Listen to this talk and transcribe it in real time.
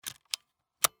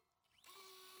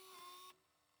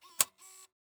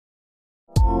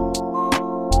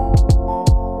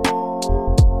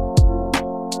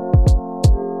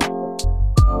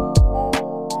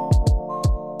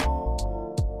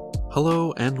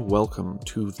welcome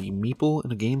to the Meeple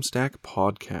and a Game Stack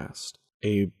podcast,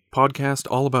 a podcast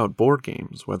all about board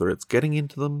games, whether it's getting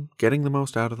into them, getting the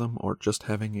most out of them, or just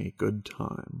having a good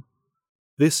time.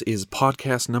 This is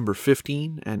podcast number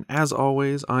 15, and as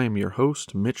always, I am your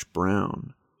host, Mitch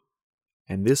Brown.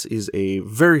 And this is a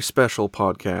very special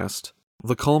podcast,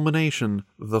 the culmination,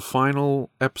 the final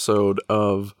episode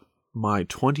of my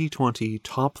 2020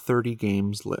 Top 30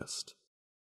 Games list,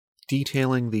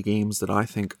 detailing the games that I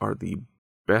think are the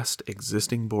best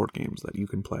existing board games that you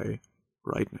can play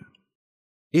right now.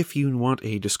 If you want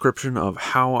a description of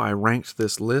how I ranked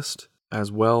this list,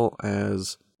 as well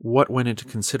as what went into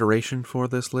consideration for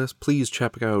this list, please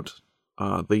check out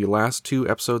the last two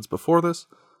episodes before this.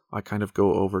 I kind of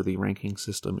go over the ranking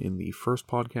system in the first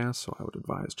podcast, so I would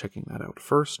advise checking that out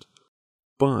first.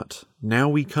 But now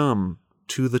we come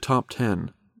to the top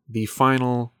 10, the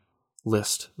final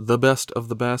list, the best of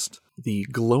the best, the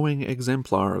glowing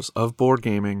exemplars of board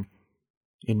gaming,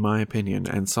 in my opinion,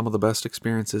 and some of the best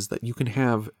experiences that you can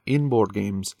have in board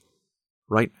games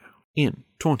right now in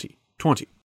 2020.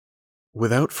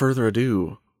 Without further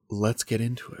ado, let's get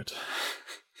into it.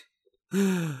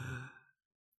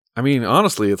 I mean,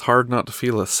 honestly, it's hard not to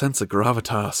feel a sense of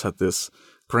gravitas at this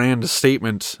grand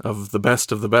statement of the best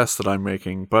that I'm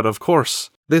making, but of course,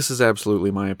 this is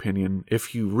absolutely my opinion.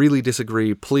 If you really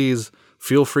disagree, please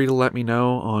feel free to let me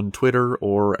know on Twitter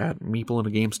or at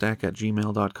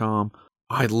meepleandagamestack@gmail.com.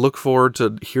 I look forward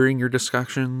to hearing your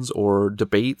discussions or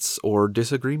debates or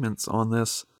disagreements on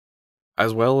this,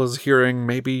 as well as hearing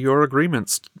maybe your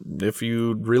agreements. If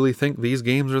you really think these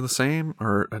games are the same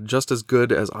or just as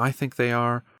good as I think they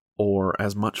are, or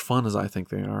as much fun as I think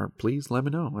they are, please let me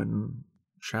know and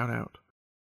shout out.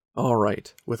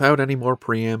 Alright, without any more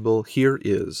preamble, here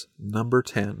is number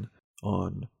 10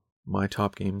 on my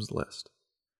top games list.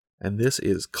 And this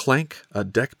is Clank, a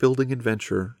deck-building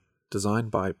adventure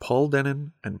designed by Paul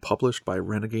Dennen and published by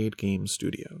Renegade Games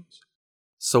Studios.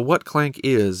 So what Clank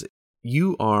is,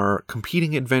 you are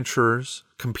competing adventurers,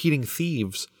 competing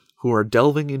thieves, who are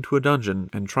delving into a dungeon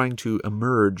and trying to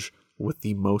emerge with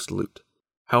the most loot.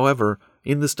 However,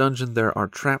 in this dungeon there are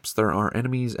traps, there are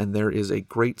enemies, and there is a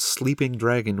great sleeping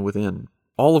dragon within,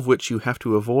 all of which you have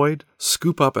to avoid,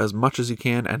 scoop up as much as you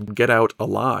can, and get out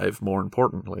alive, more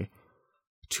importantly,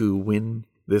 to win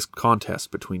this contest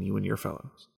between you and your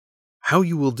fellows. How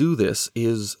you will do this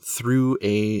is through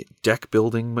a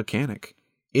deck-building mechanic.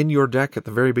 In your deck, at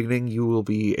the very beginning, you will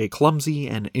be a clumsy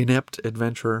and inept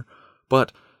adventurer,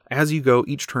 but as you go,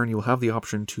 each turn you'll have the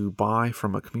option to buy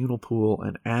from a communal pool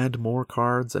and add more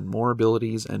cards and more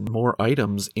abilities and more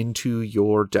items into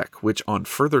your deck, which on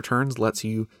further turns lets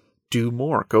you do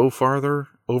more, go farther,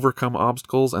 overcome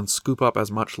obstacles, and scoop up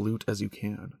as much loot as you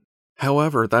can.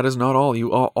 However, that is not all.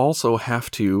 You also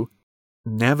have to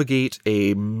navigate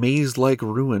a maze-like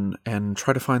ruin and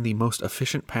try to find the most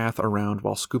efficient path around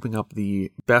while scooping up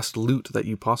the best loot that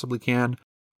you possibly can,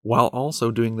 while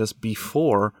also doing this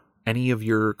before any of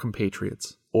your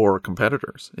compatriots, or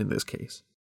competitors in this case.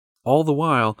 All the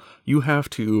while, you have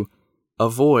to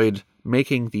avoid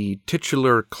making the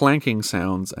titular clanking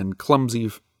sounds and clumsy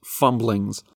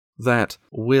fumblings that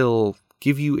will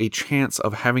give you a chance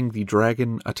of having the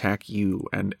dragon attack you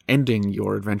and ending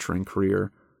your adventuring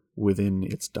career within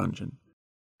its dungeon.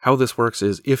 How this works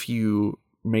is if you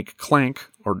make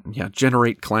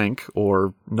generate clank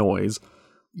or noise,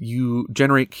 you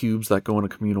generate cubes that go in a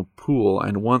communal pool,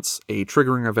 and once a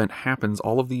triggering event happens,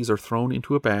 all of these are thrown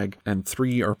into a bag, and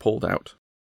 3 are pulled out.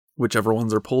 Whichever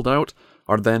ones are pulled out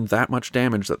are then that much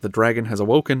damage that the dragon has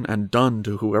awoken and done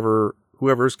to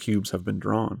whoever's cubes have been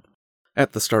drawn.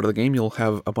 At the start of the game, you'll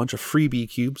have a bunch of freebie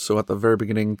cubes, so at the very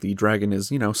beginning, the dragon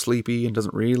is, sleepy and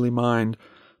doesn't really mind,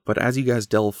 but as you guys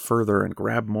delve further and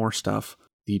grab more stuff,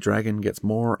 the dragon gets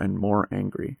more and more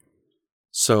angry.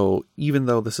 So, even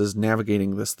though this is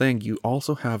navigating this thing, you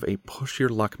also have a push your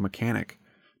luck mechanic.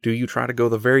 Do you try to go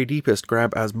the very deepest,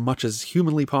 grab as much as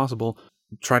humanly possible,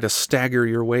 try to stagger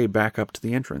your way back up to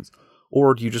the entrance?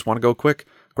 Or do you just want to go quick,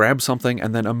 grab something,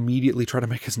 and then immediately try to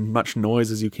make as much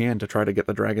noise as you can to try to get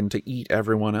the dragon to eat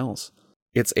everyone else?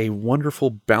 It's a wonderful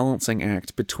balancing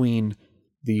act between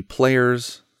the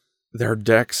players, their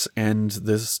decks, and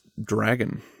this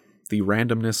dragon. The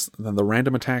randomness and the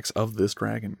random attacks of this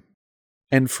dragon.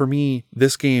 And for me,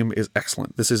 this game is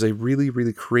excellent. This is a really,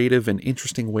 really creative and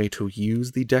interesting way to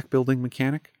use the deck building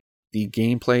mechanic. The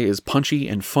gameplay is punchy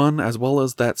and fun, as well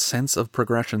as that sense of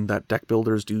progression that deck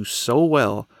builders do so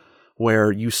well, where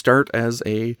you start as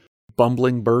a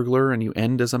bumbling burglar and you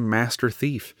end as a master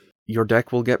thief. Your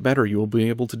deck will get better, you will be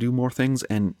able to do more things,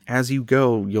 and as you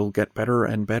go, you'll get better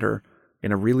and better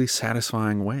in a really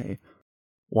satisfying way,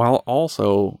 while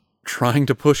also trying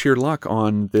to push your luck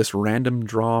on this random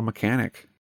draw mechanic.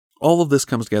 All of this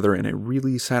comes together in a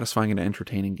really satisfying and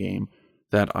entertaining game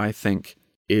that I think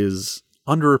is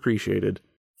underappreciated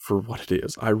for what it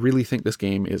is. I really think this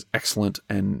game is excellent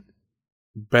and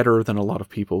better than a lot of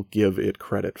people give it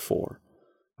credit for.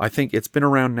 I think it's been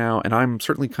around now, and I'm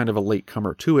certainly kind of a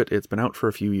latecomer to it. It's been out for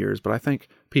a few years, but I think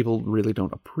people really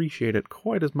don't appreciate it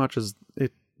quite as much as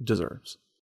it deserves.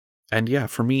 And yeah,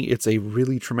 for me, it's a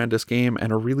really tremendous game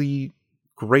and a really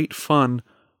great fun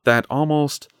that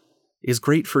almost is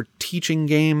great for teaching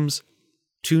games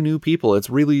to new people. It's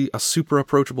really a super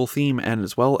approachable theme, and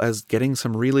as well as getting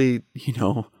some really,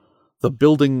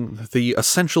 the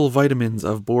essential vitamins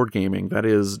of board gaming, that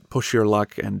is push your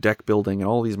luck and deck building and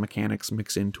all these mechanics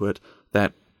mix into it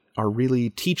that are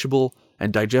really teachable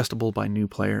and digestible by new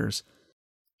players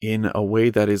in a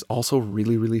way that is also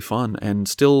really, really fun and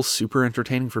still super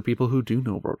entertaining for people who do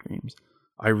know board games.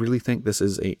 I really think this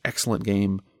is an excellent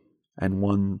game and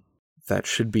one that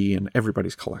should be in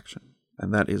everybody's collection.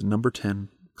 And that is number 10,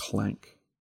 Clank.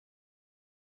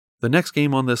 The next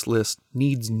game on this list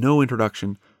needs no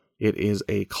introduction. It is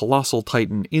a colossal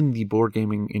titan in the board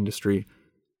gaming industry,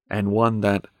 and one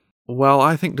that, well,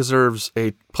 I think deserves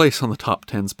a place on the top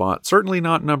 10 spot. Certainly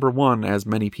not number 1, as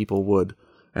many people would,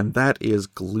 and that is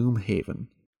Gloomhaven.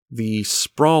 The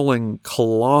sprawling,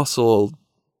 colossal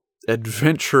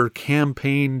adventure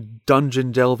campaign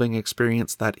dungeon delving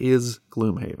experience that is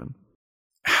Gloomhaven.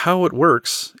 How it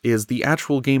works is the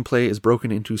actual gameplay is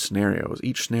broken into scenarios.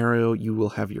 Each scenario you will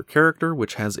have your character,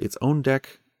 which has its own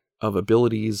deck of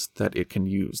abilities that it can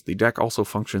use. The deck also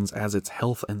functions as its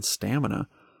health and stamina.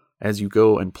 As you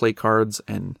go and play cards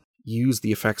and use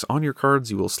the effects on your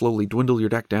cards, you will slowly dwindle your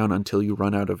deck down until you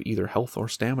run out of either health or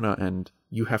stamina, and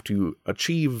you have to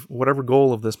achieve whatever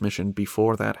goal of this mission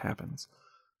before that happens.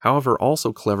 However,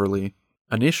 also cleverly,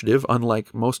 initiative,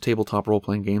 unlike most tabletop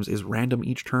role-playing games, is random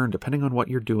each turn depending on what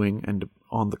you're doing, and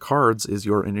on the cards is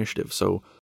your initiative. So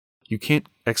you can't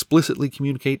explicitly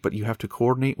communicate, but you have to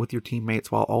coordinate with your teammates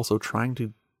while also trying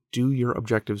to do your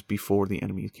objectives before the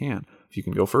enemies can. If you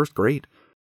can go first, great.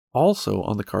 Also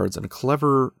on the cards, and a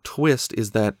clever twist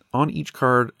is that on each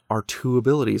card are 2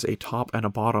 abilities, a top and a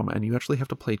bottom, and you actually have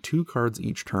to play 2 cards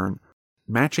each turn,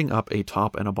 matching up a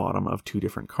top and a bottom of 2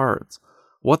 different cards.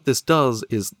 What this does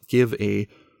is give a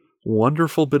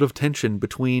wonderful bit of tension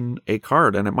between a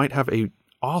card, and it might have a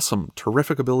awesome,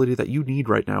 terrific ability that you need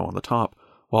right now on the top,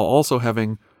 while also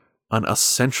having an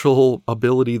essential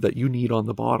ability that you need on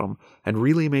the bottom, and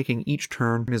really making each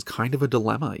turn is kind of a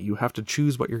dilemma. You have to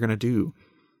choose what you're going to do.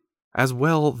 As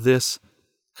well, this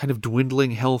kind of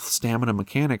dwindling health stamina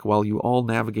mechanic while you all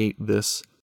navigate this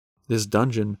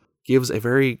dungeon gives a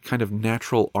very kind of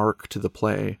natural arc to the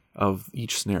play of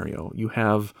each scenario. You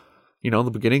have, the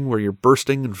beginning where you're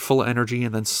bursting and full of energy,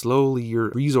 and then slowly your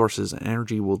resources and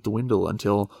energy will dwindle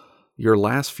until your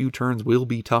last few turns will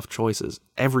be tough choices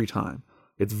every time.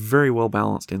 It's very well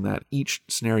balanced in that each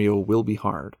scenario will be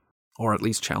hard, or at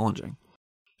least challenging.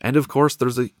 And of course,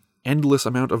 there's an endless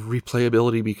amount of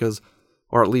replayability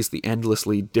or at least the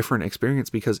endlessly different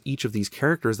experience, because each of these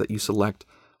characters that you select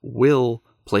will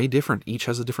play different. Each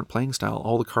has a different playing style.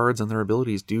 All the cards and their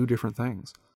abilities do different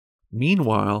things.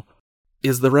 Meanwhile,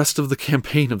 is the rest of the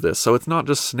campaign of this. So it's not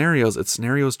just scenarios, it's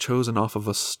scenarios chosen off of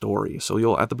a story.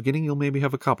 So at the beginning you'll maybe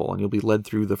have a couple, and you'll be led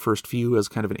through the first few as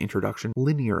kind of an introduction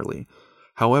linearly.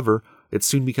 However, it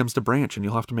soon becomes to branch, and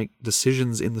you'll have to make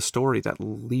decisions in the story that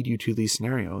lead you to these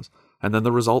scenarios. And then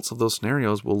the results of those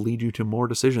scenarios will lead you to more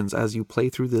decisions as you play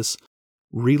through this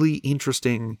really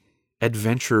interesting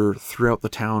adventure throughout the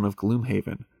town of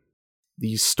Gloomhaven.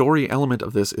 The story element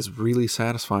of this is really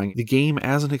satisfying. The game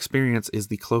as an experience is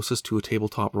the closest to a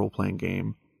tabletop role-playing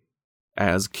game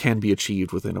as can be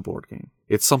achieved within a board game.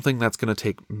 It's something that's going to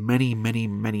take many, many,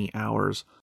 many hours.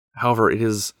 However, it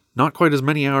is not quite as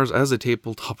many hours as a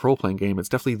tabletop role-playing game. It's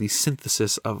definitely the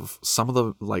synthesis of some of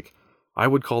the, I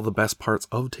would call the best parts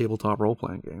of tabletop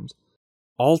role-playing games.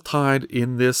 All tied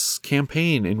in this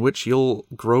campaign in which you'll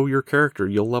grow your character,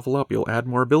 you'll level up, you'll add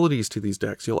more abilities to these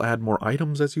decks, you'll add more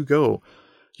items as you go.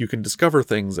 You can discover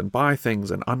things and buy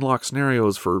things and unlock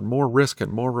scenarios for more risk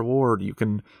and more reward. You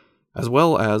can, as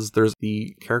well as there's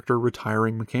the character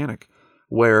retiring mechanic,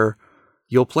 where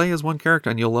you'll play as one character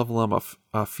and you'll level them up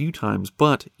a few times,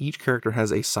 but each character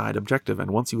has a side objective, and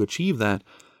once you achieve that,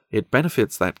 it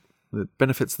benefits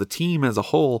the team as a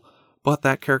whole, but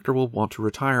that character will want to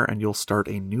retire and you'll start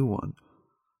a new one.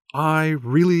 I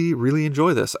really, really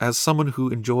enjoy this. As someone who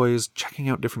enjoys checking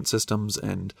out different systems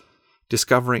and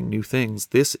discovering new things,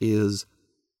 this is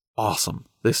awesome.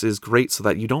 This is great so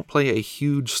that you don't play a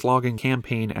huge slogging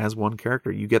campaign as one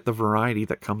character. You get the variety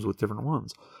that comes with different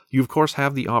ones. You, of course,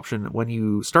 have the option when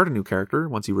you start a new character,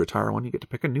 once you retire one, you get to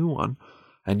pick a new one.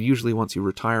 And usually once you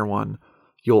retire one,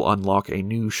 you'll unlock a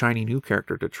new, shiny new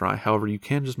character to try. However, you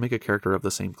can just make a character of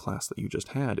the same class that you just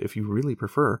had if you really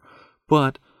prefer.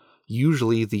 But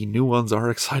usually the new ones are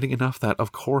exciting enough that,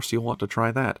 of course, you'll want to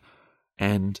try that.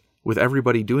 And with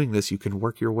everybody doing this, you can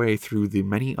work your way through the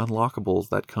many unlockables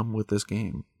that come with this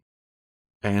game.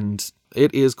 And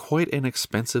it is quite an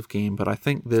expensive game, but I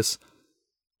think this,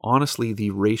 honestly, the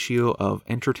ratio of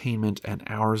entertainment and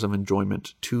hours of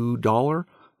enjoyment to $1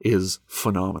 is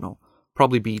phenomenal.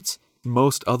 Probably beats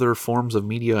most other forms of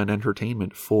media and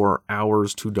entertainment for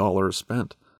hours to $1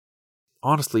 spent.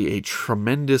 Honestly, a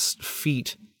tremendous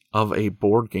feat of a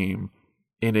board game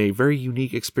in a very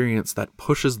unique experience that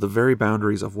pushes the very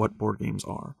boundaries of what board games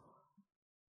are.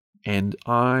 And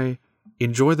I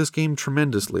enjoy this game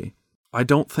tremendously. I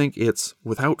don't think it's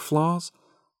without flaws,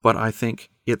 but I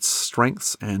think its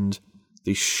strengths and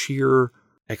the sheer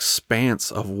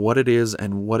expanse of what it is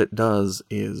and what it does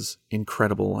is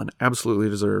incredible and absolutely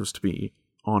deserves to be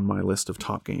on my list of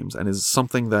top games, and is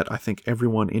something that I think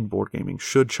everyone in board gaming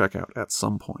should check out at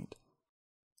some point.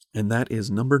 And that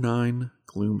is number 9,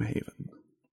 Gloomhaven.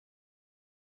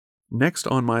 Next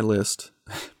on my list,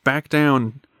 back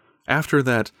down after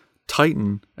that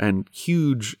titan and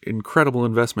huge, incredible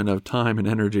investment of time and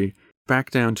energy,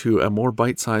 back down to a more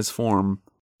bite-sized form,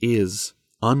 is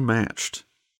Unmatched.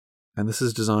 And this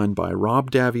is designed by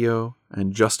Rob Daviau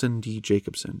and Justin D.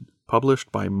 Jacobson,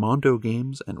 published by Mondo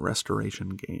Games and Restoration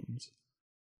Games.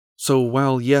 So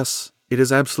while, yes, it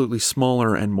is absolutely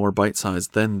smaller and more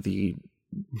bite-sized than the,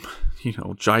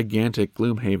 gigantic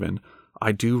Gloomhaven,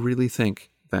 I do really think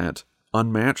that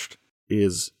Unmatched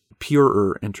is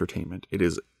purer entertainment. It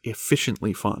is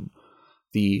efficiently fun.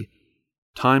 The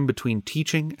time between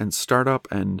teaching and startup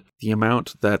and the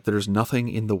amount that there's nothing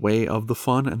in the way of the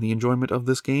fun and the enjoyment of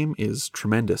this game is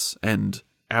tremendous and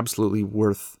absolutely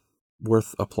worth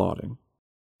applauding.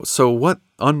 So what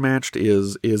Unmatched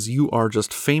is you are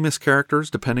just famous characters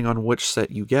depending on which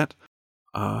set you get.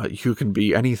 You can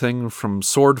be anything from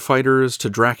sword fighters to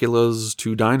Draculas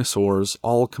to dinosaurs,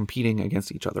 all competing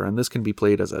against each other. And this can be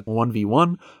played as a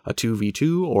 1v1, a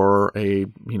 2v2, or a,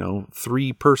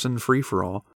 3-person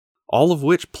free-for-all, all of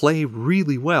which play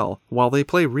really well. While they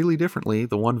play really differently,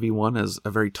 the 1v1 is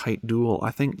a very tight duel.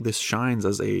 I think this shines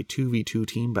as a 2v2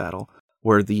 team battle,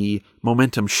 where the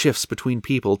momentum shifts between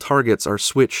people, targets are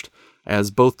switched,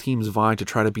 as both teams vie to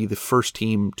try to be the first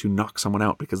team to knock someone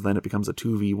out, because then it becomes a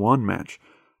 2v1 match.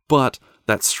 But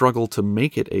that struggle to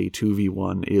make it a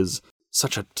 2v1 is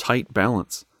such a tight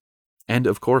balance. And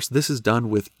of course, this is done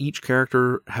with each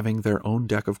character having their own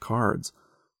deck of cards.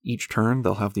 Each turn,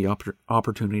 they'll have the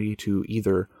opportunity to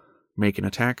either make an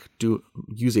attack,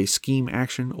 use a scheme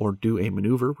action, or do a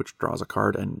maneuver, which draws a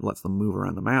card and lets them move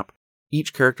around the map.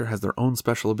 Each character has their own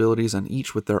special abilities, and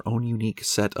each with their own unique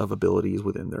set of abilities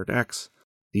within their decks.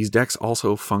 These decks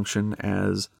also function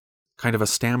as kind of a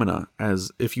stamina,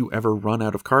 as if you ever run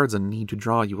out of cards and need to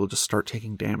draw, you will just start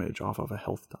taking damage off of a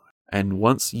health die. And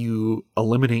once you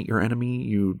eliminate your enemy,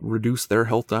 you reduce their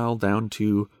health dial down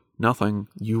to nothing,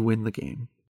 you win the game.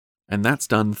 And that's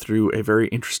done through a very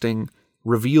interesting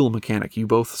reveal mechanic. You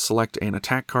both select an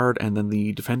attack card, and then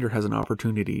the defender has an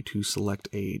opportunity to select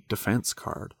a defense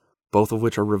card, both of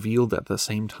which are revealed at the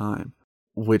same time,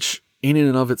 which in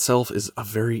and of itself is a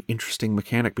very interesting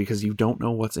mechanic because you don't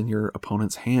know what's in your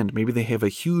opponent's hand. Maybe they have a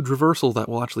huge reversal that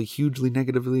will actually hugely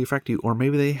negatively affect you, or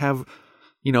maybe they have,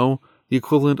 the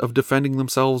equivalent of defending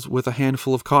themselves with a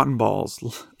handful of cotton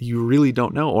balls. You really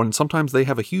don't know. And sometimes they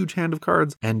have a huge hand of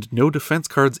cards and no defense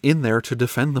cards in there to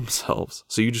defend themselves,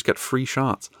 so you just get free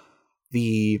shots.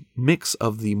 The mix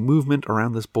of the movement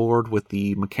around this board with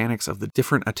the mechanics of the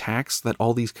different attacks that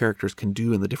all these characters can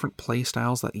do and the different play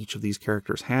styles that each of these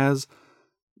characters has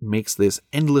makes this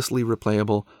endlessly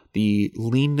replayable. The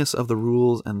leanness of the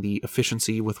rules and the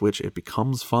efficiency with which it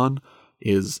becomes fun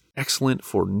is excellent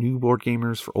for new board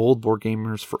gamers, for old board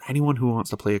gamers, for anyone who wants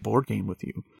to play a board game with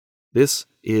you. This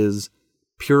is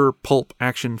pure pulp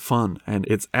action fun, and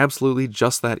it's absolutely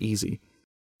just that easy.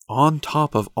 On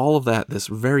top of all of that, this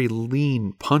very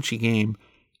lean, punchy game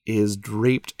is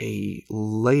draped a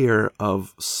layer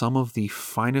of some of the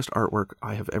finest artwork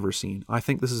I have ever seen. I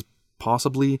think this is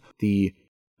possibly the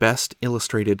best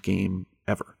illustrated game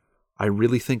ever. I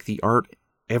really think the art,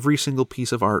 every single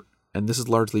piece of art, and this is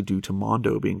largely due to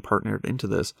Mondo being partnered into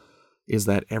this, is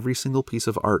that every single piece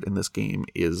of art in this game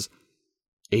is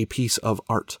a piece of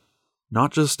art.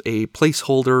 Not just a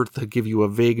placeholder to give you a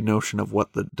vague notion of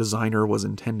what the designer was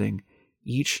intending.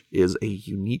 Each is a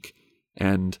unique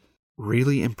and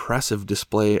really impressive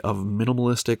display of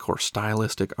minimalistic or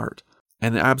stylistic art.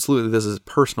 And absolutely, this is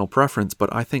personal preference,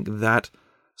 but I think that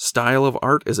style of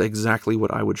art is exactly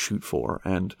what I would shoot for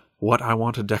and what I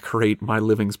want to decorate my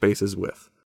living spaces with.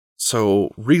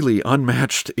 So really,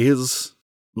 Unmatched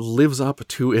lives up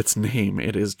to its name.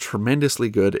 It is tremendously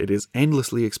good. It is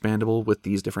endlessly expandable with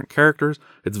these different characters.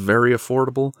 It's very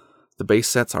affordable. The base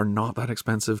sets are not that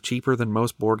expensive, cheaper than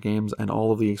most board games, and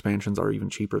all of the expansions are even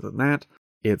cheaper than that.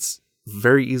 It's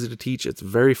very easy to teach. It's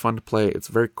very fun to play. It's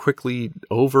very quickly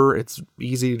over. It's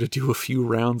easy to do a few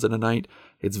rounds in a night.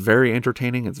 It's very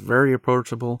entertaining. It's very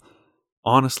approachable.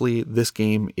 Honestly, this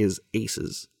game is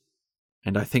aces,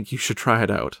 and I think you should try it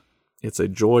out. It's a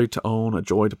joy to own, a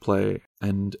joy to play,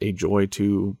 and a joy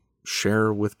to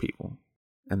share with people.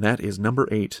 And that is number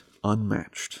 8,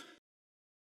 Unmatched.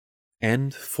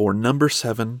 And for number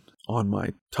 7 on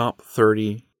my top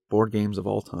 30 board games of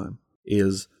all time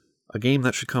is a game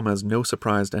that should come as no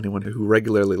surprise to anyone who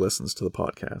regularly listens to the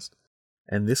podcast.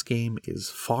 And this game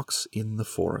is Fox in the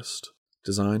Forest,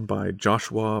 designed by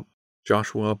Joshua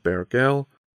Bergel,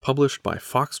 published by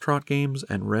Foxtrot Games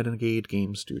and Renegade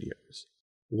Game Studios.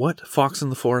 What Fox in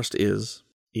the Forest is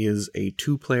a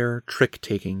 2-player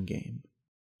trick-taking game,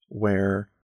 where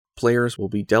players will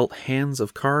be dealt hands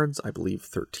of cards, I believe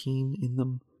 13 in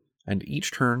them, and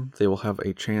each turn they will have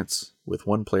a chance, with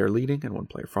one player leading and one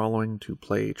player following, to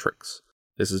play tricks.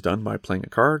 This is done by playing a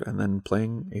card and then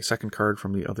playing a second card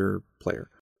from the other player.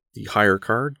 The higher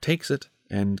card takes it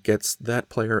and gets that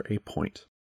player a point.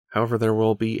 However, there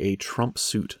will be a trump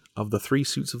suit. Of the 3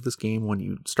 suits of this game, when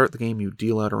you start the game, you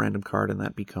deal out a random card, and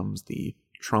that becomes the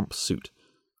trump suit.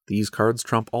 These cards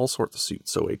trump all sorts of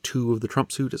suits, so a 2 of the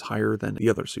trump suit is higher than the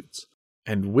other suits.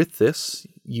 And with this,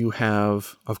 you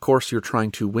have, of course, you're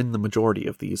trying to win the majority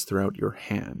of these throughout your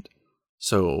hand.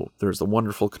 So there's the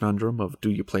wonderful conundrum of, do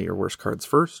you play your worst cards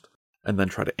first, and then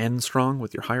try to end strong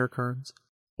with your higher cards,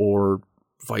 or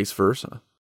vice versa?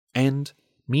 And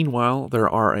meanwhile, there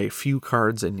are a few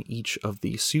cards in each of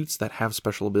the suits that have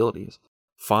special abilities.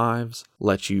 5s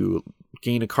let you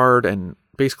gain a card and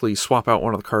basically swap out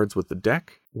one of the cards with the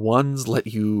deck. 1s let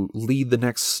you lead the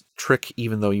next trick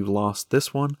even though you lost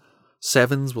this one.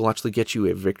 7s will actually get you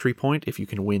a victory point if you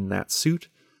can win that suit.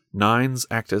 9s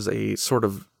act as a sort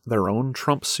of their own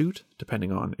trump suit,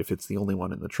 depending on if it's the only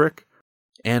one in the trick.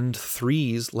 And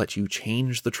 3s let you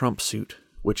change the trump suit,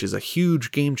 which is a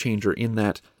huge game changer in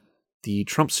that the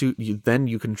trump suit, you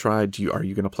can try, are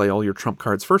you going to play all your trump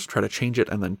cards first, try to change it,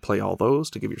 and then play all those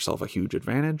to give yourself a huge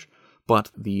advantage? But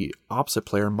the opposite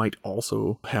player might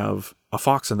also have a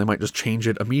fox, and they might just change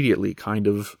it immediately, kind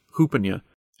of hooping you,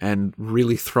 and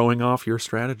really throwing off your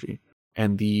strategy.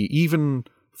 And the even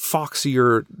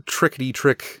foxier,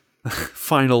 trickety-trick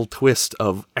final twist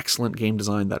of excellent game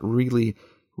design that really,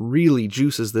 really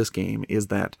juices this game is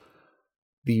that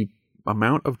the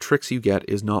amount of tricks you get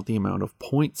is not the amount of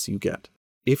points you get.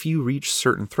 If you reach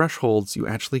certain thresholds, you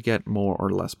actually get more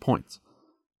or less points,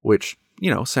 which,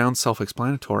 sounds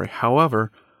self-explanatory.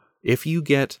 However, if you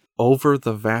get over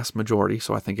the vast majority,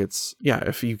 so I think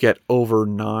if you get over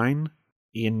 9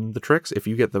 in the tricks, if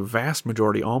you get the vast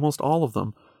majority, almost all of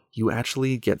them, you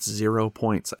actually get 0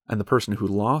 points. And the person who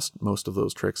lost most of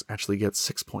those tricks actually gets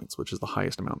 6 points, which is the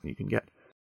highest amount that you can get.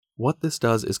 What this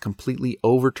does is completely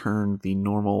overturn the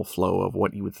normal flow of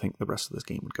what you would think the rest of this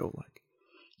game would go like.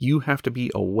 You have to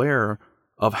be aware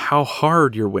of how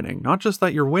hard you're winning. Not just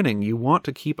that you're winning, you want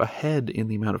to keep ahead in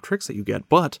the amount of tricks that you get,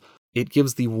 but it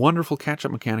gives the wonderful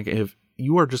catch-up mechanic. If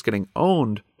you are just getting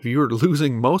owned, if you're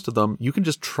losing most of them, you can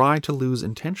just try to lose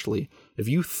intentionally. If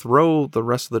you throw the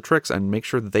rest of the tricks and make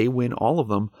sure that they win all of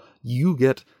them, you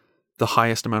get the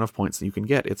highest amount of points that you can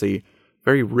get. It's a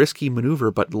very risky maneuver,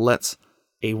 but lets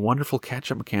a wonderful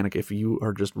catch-up mechanic. If you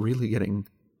are just really getting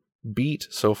beat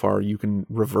so far, you can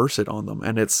reverse it on them.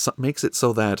 And it makes it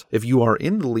so that if you are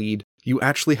in the lead, you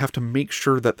actually have to make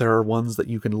sure that there are ones that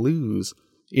you can lose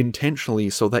intentionally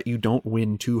so that you don't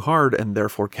win too hard and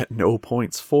therefore get no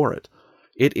points for it.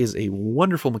 It is a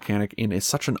wonderful mechanic in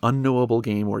such an unknowable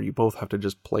game where you both have to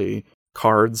just play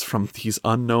cards from these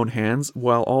unknown hands,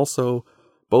 while also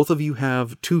both of you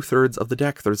have 2/3 of the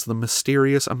deck. There's the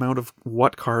mysterious amount of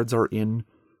what cards are in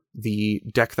the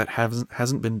deck that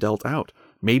hasn't been dealt out.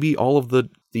 Maybe all of the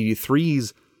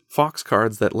 3's fox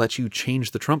cards that let you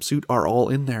change the trump suit are all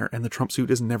in there, and the trump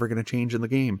suit is never going to change in the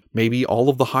game. Maybe all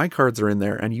of the high cards are in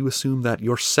there, and you assume that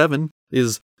your 7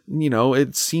 is,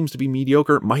 it seems to be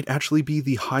mediocre, might actually be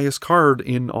the highest card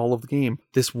in all of the game.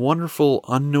 This wonderful,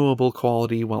 unknowable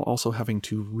quality, while also having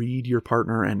to read your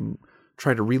partner and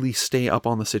try to really stay up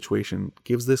on the situation,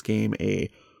 gives this game a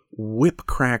whip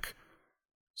crack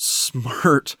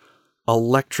smart,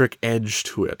 electric edge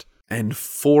to it. And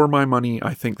for my money,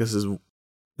 I think this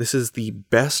is the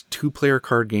best 2-player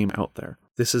card game out there.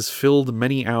 This has filled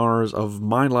many hours of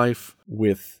my life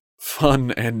with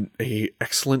fun and a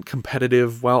excellent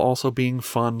competitive while also being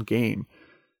fun game.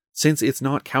 Since it's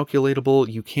not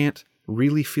calculatable, you can't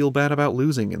really feel bad about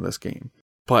losing in this game.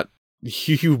 But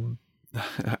you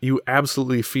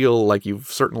absolutely feel like you've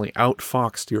certainly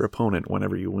outfoxed your opponent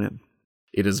whenever you win.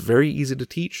 It is very easy to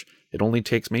teach. It only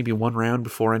takes maybe one round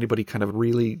before anybody kind of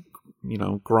really,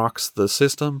 groks the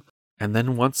system. And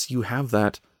then once you have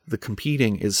that, the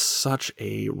competing is such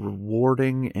a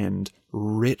rewarding and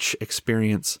rich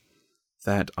experience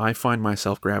that I find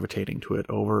myself gravitating to it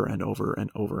over and over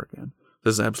and over again.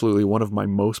 This is absolutely one of my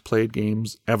most played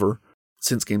games ever.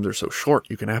 Since games are so short,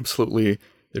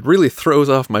 it really throws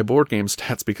off my board game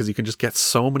stats because you can just get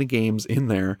so many games in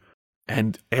there,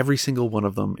 and every single one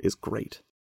of them is great.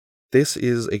 This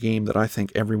is a game that I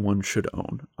think everyone should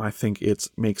own. I think it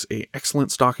makes an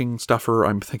excellent stocking stuffer.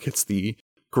 I think it's the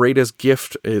greatest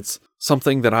gift. It's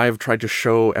something that I've tried to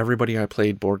show everybody I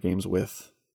played board games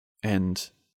with, and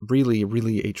really,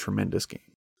 really a tremendous game.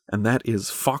 And that is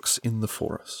Fox in the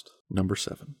Forest, number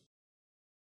 7.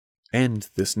 And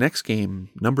this next game,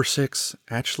 number 6,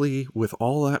 actually, with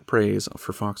all that praise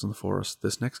for Fox in the Forest,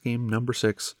 this next game, number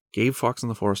 6, gave Fox in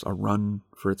the Forest a run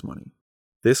for its money.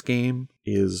 This game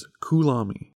is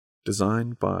Kulami,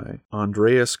 designed by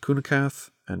Andreas Kunikath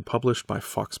and published by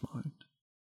Foxmind.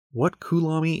 What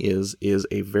Kulami is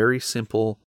a very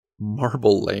simple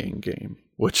marble-laying game,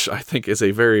 which I think is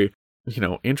a very,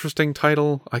 interesting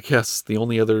title. I guess the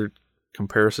only other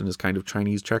comparison is kind of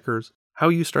Chinese checkers. How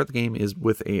you start the game is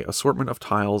with an assortment of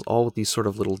tiles, all with these sort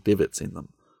of little divots in them.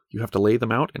 You have to lay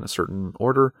them out in a certain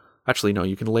order. Actually, no,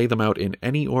 you can lay them out in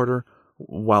any order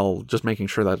while just making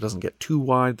sure that it doesn't get too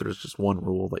wide. There's just one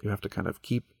rule that you have to kind of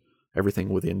keep everything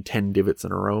within 10 divots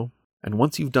in a row. And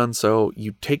once you've done so,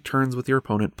 you take turns with your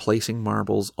opponent placing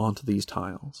marbles onto these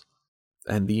tiles.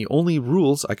 And the only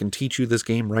rules I can teach you this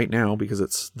game right now, because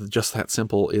it's just that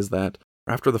simple, is that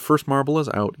after the first marble is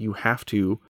out, you have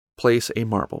to place a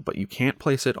marble, but you can't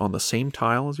place it on the same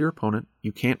tile as your opponent.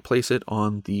 You can't place it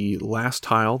on the last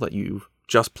tile that you've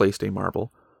just placed a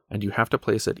marble, and you have to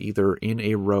place it either in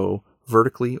a row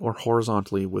vertically or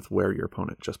horizontally with where your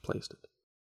opponent just placed it.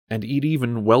 And it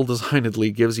even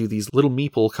well-designedly gives you these little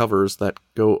meeple covers that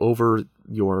go over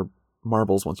your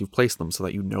marbles once you've placed them so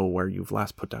that you know where you've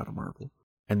last put down a marble.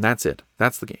 And that's it.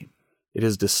 That's the game. It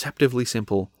is deceptively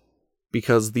simple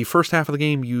because the first half of the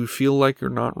game you feel like you're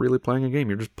not really playing a game.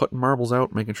 You're just putting marbles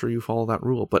out, making sure you follow that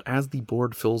rule. But as the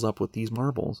board fills up with these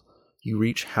marbles, you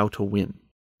reach how to win.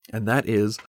 And that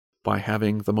is by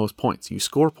having the most points. You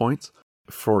score points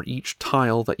for each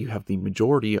tile that you have the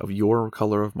majority of your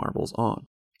color of marbles on.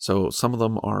 So some of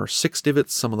them are 6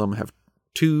 divots, some of them have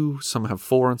 2, some have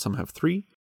 4, and some have 3.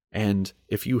 And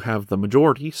if you have the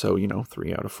majority, so,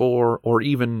 3 out of 4, or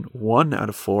even 1 out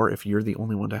of 4 if you're the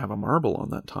only one to have a marble on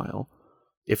that tile,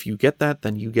 if you get that,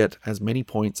 then you get as many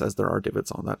points as there are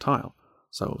divots on that tile.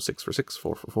 So 6 for 6,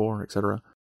 4 for 4, etc.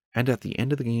 And at the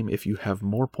end of the game, if you have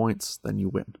more points, then you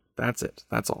win. That's it.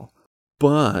 That's all.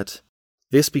 But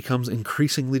this becomes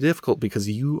increasingly difficult because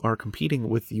you are competing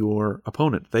with your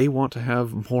opponent. They want to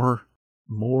have more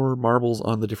marbles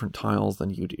on the different tiles than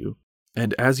you do.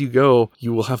 And as you go,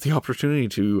 you will have the opportunity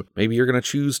to, maybe you're going to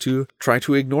choose to try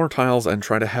to ignore tiles and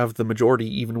try to have the majority,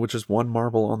 even with just 1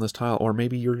 marble on this tile. Or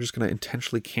maybe you're just going to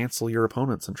intentionally cancel your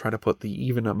opponents and try to put the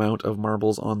even amount of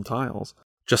marbles on tiles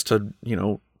just to,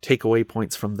 take away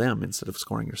points from them instead of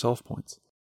scoring yourself points.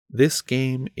 This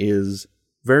game is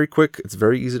very quick. It's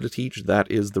very easy to teach.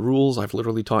 That is the rules. I've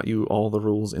literally taught you all the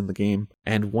rules in the game.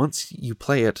 And once you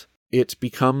play it, it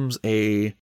becomes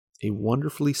a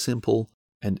wonderfully simple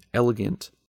and elegant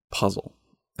puzzle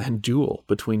and duel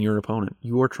between your opponent.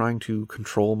 You are trying to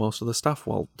control most of the stuff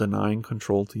while denying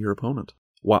control to your opponent,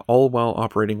 all while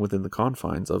operating within the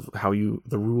confines of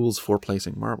the rules for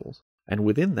placing marbles. And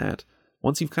within that,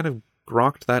 once you've kind of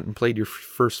grokked that and played your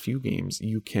first few games,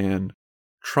 you can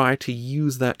try to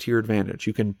use that to your advantage.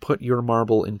 You can put your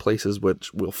marble in places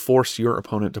which will force your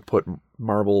opponent to put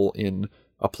marble in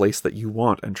a place that you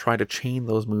want and try to chain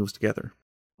those moves together.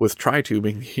 With try to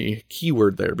being the key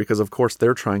word there, because of course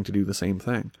they're trying to do the same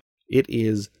thing. It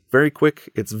is very quick,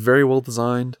 it's very well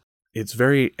designed, it's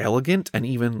very elegant and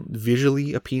even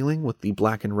visually appealing with the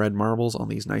black and red marbles on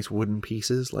these nice wooden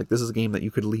pieces. Like, this is a game that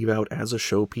you could leave out as a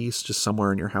showpiece just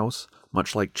somewhere in your house,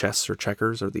 much like chess or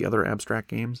checkers or the other abstract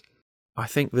games. I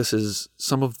think this is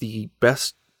some of the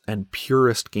best and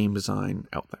purest game design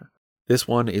out there. This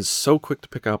one is so quick to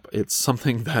pick up, it's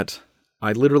something that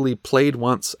I literally played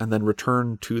once and then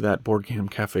returned to that board game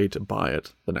cafe to buy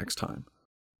it the next time.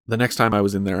 The next time I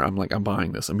was in there, I'm like, I'm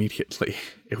buying this immediately.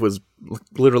 It was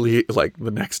literally like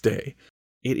the next day.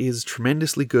 It is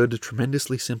tremendously good,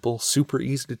 tremendously simple, super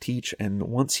easy to teach, and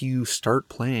once you start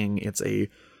playing, it's a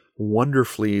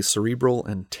wonderfully cerebral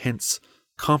and tense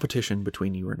competition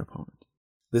between you and an opponent.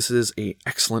 This is an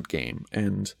excellent game,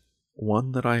 and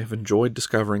one that I have enjoyed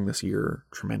discovering this year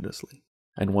tremendously,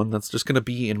 and one that's just going to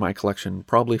be in my collection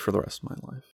probably for the rest of my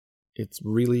life. It's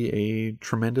really a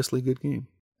tremendously good game,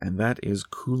 and that is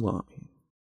Kulami.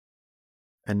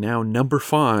 And now number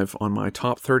 5 on my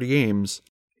top 30 games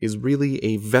is really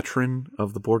a veteran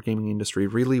of the board gaming industry,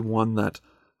 really one that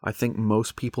I think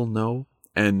most people know,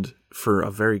 and for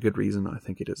a very good reason. I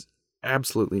think it is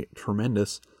absolutely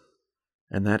tremendous,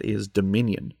 and that is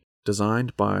Dominion,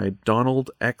 designed by Donald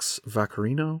X.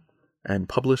 Vaccarino and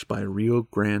published by Rio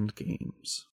Grande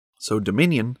Games. So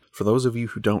Dominion, for those of you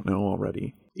who don't know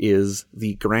already, is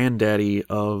the granddaddy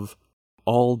of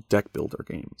all deck builder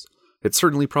games. It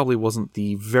certainly probably wasn't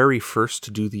the very first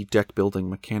to do the deck building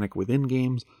mechanic within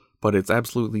games, but it's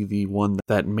absolutely the one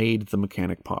that made the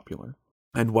mechanic popular.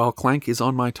 And while Clank is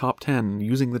on my top 10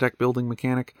 using the deck building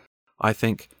mechanic, I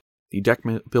think the deck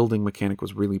building mechanic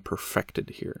was really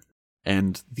perfected here.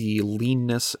 And the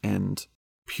leanness and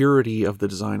purity of the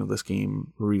design of this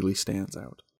game really stands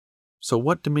out. So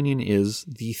what Dominion is,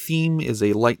 the theme is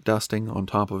a light dusting on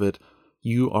top of it.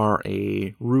 You are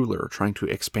a ruler trying to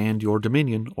expand your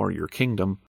dominion or your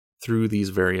kingdom through these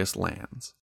various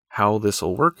lands. How this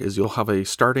will work is you'll have a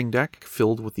starting deck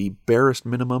filled with the barest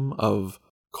minimum of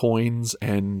coins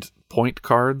and point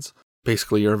cards.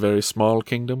 Basically, you're a very small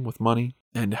kingdom with money.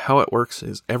 And how it works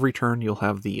is every turn you'll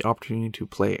have the opportunity to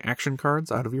play action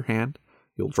cards out of your hand.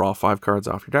 You'll draw 5 cards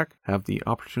off your deck, have the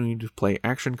opportunity to play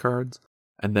action cards,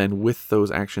 and then with those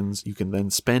actions, you can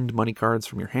then spend money cards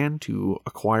from your hand to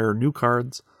acquire new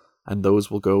cards, and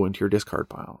those will go into your discard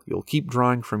pile. You'll keep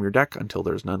drawing from your deck until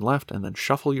there's none left, and then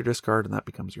shuffle your discard, and that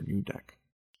becomes your new deck.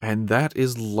 And that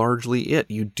is largely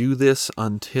it. You do this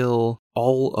until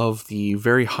all of the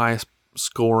very highest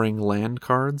scoring land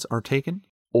cards are taken,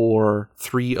 or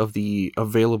 3 of the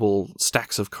available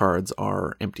stacks of cards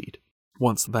are emptied.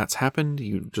 Once that's happened,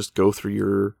 you just go through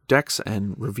your decks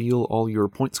and reveal all your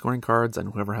point scoring cards,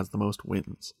 and whoever has the most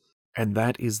wins. And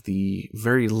that is the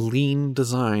very lean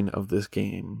design of this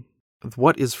game.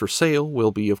 What is for sale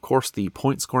will be, of course, the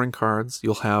point scoring cards.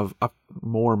 You'll have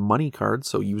more money cards,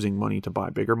 so using money to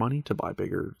buy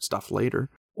bigger stuff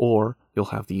later, or you'll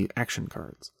have the action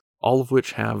cards, all of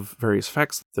which have various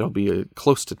effects. There'll be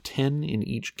close to 10 in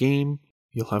each game.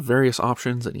 You'll have various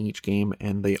options in each game,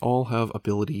 and they all have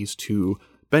abilities to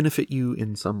benefit you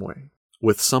in some way,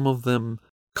 with some of them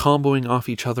comboing off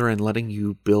each other and letting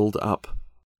you build up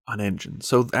an engine.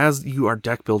 So as you are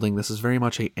deck building, this is very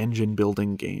much an engine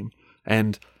building game,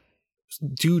 and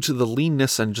due to the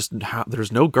leanness and just how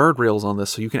there's no guardrails on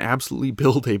this, so you can absolutely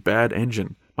build a bad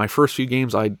engine. My first few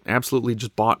games, I absolutely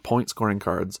just bought point scoring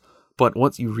cards, but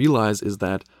what you realize is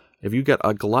that if you get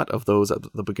a glut of those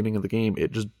at the beginning of the game,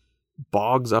 it just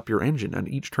bogs up your engine, and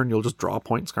each turn you'll just draw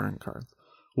point scoring cards,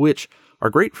 which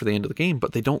are great for the end of the game,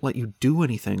 but they don't let you do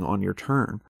anything on your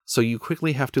turn. So you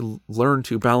quickly have to learn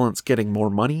to balance getting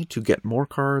more money to get more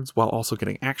cards, while also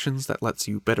getting actions that lets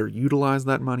you better utilize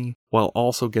that money, while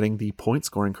also getting the point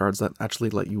scoring cards that actually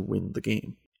let you win the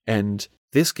game. And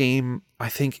this game, I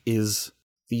think, is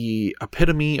the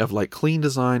epitome of like clean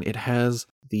design. It has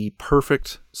the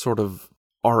perfect sort of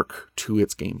arc to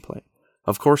its gameplay.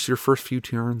 Of course, your first few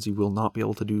turns, you will not be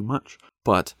able to do much,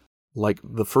 but like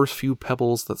the first few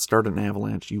pebbles that start an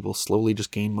avalanche, you will slowly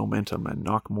just gain momentum and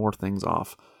knock more things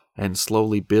off, and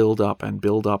slowly build up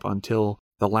until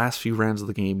the last few rounds of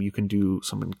the game, you can do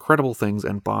some incredible things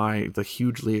and buy the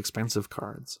hugely expensive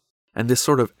cards. And this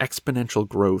sort of exponential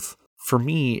growth, for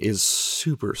me, is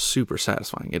super, super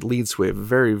satisfying. It leads to a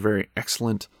very, very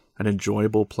excellent and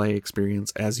enjoyable play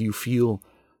experience as you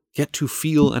get to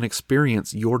feel and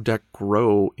experience your deck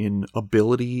grow in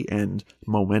ability and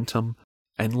momentum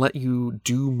and let you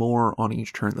do more on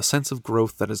each turn. The sense of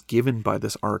growth that is given by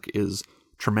this arc is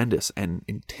tremendous and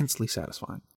intensely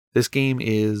satisfying. This game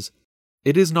is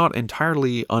not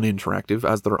entirely uninteractive,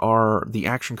 as there are the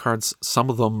action cards. Some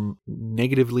of them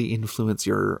negatively influence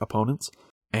your opponents,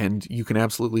 and you can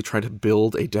absolutely try to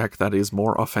build a deck that is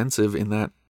more offensive in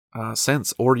that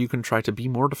sense, or you can try to be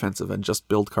more defensive and just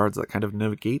build cards that kind of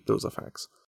negate those effects.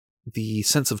 The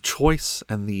sense of choice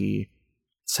and the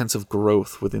sense of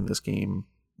growth within this game,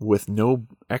 with no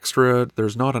extra,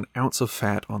 there's not an ounce of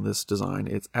fat on this design.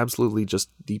 It's absolutely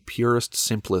just the purest,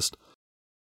 simplest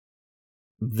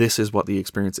this is what the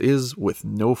experience is, with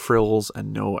no frills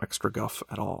and no extra guff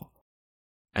at all.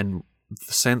 And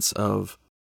the sense of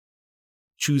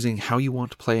choosing how you want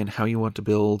to play and how you want to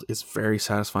build is very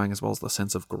satisfying, as well as the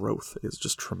sense of growth is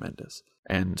just tremendous.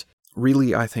 And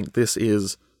really, I think this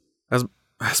is,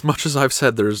 as much as I've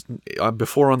said there's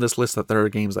before on this list that there are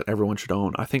games that everyone should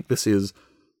own, I think this is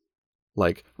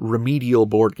like remedial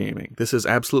board gaming. This is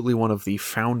absolutely one of the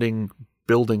founding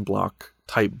building block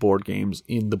type board games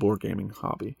in the board gaming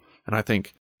hobby. And I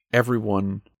think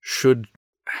everyone should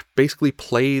basically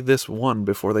play this one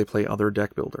before they play other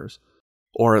deck builders.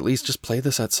 Or at least just play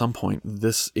this at some point.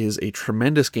 This is a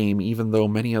tremendous game, even though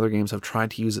many other games have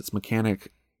tried to use its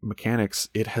mechanics.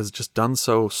 It has just done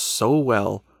so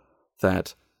well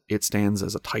that it stands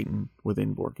as a titan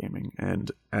within board gaming, and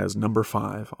as number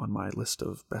 5 on my list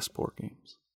of best board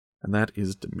games. And that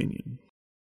is Dominion.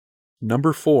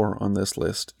 Number 4 on this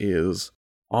list is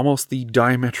almost the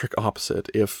diametric opposite.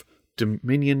 If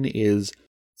Dominion is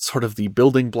sort of the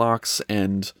building blocks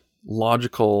and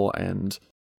logical and,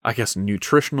 I guess,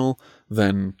 nutritional,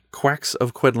 then Quacks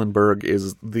of Quedlinburg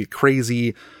is the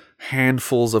crazy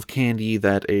handfuls of candy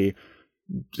that a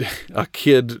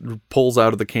kid pulls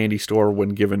out of the candy store when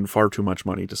given far too much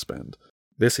money to spend.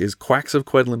 This is Quacks of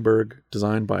Quedlinburg,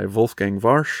 designed by Wolfgang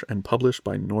Warsch and published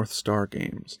by North Star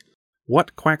Games.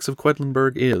 What Quacks of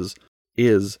Quedlinburg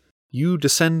is you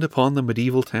descend upon the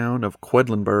medieval town of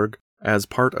Quedlinburg as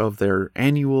part of their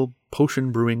annual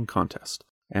potion brewing contest.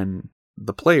 And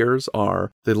the players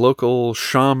are the local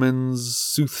shamans,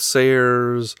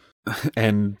 soothsayers,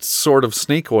 and sort of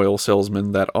snake oil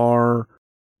salesmen that are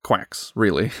quacks,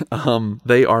 really.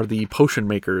 They are the potion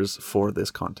makers for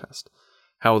this contest.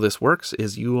 How this works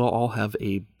is you will all have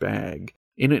a bag.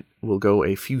 In it will go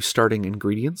a few starting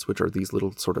ingredients, which are these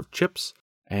little sort of chips,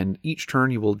 and each turn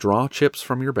you will draw chips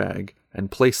from your bag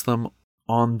and place them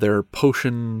on their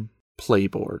potion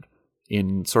playboard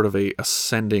in sort of a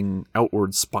ascending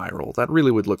outward spiral. That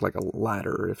really would look like a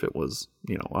ladder if it was,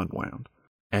 unwound.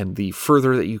 And the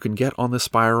further that you can get on the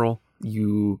spiral,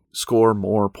 you score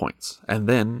more points. And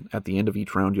then at the end of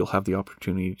each round, you'll have the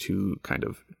opportunity to kind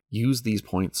of use these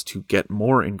points to get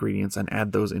more ingredients and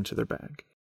add those into their bag.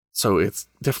 So it's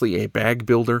definitely a bag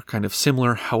builder, kind of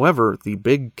similar. However, the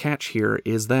big catch here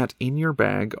is that in your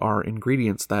bag are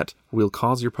ingredients that will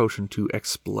cause your potion to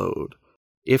explode.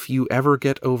 If you ever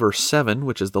get over 7,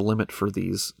 which is the limit for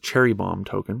these cherry bomb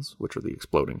tokens, which are the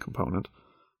exploding component,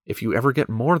 if you ever get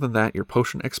more than that, your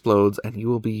potion explodes and you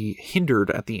will be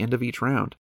hindered at the end of each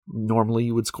round. Normally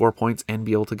you would score points and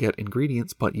be able to get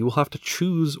ingredients, but you will have to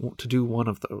choose to do one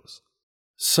of those.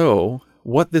 So,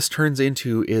 what this turns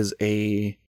into is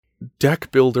a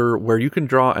deck builder where you can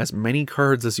draw as many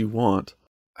cards as you want.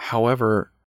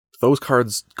 However, those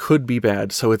cards could be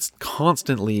bad, so it's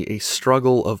constantly a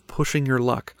struggle of pushing your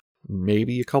luck.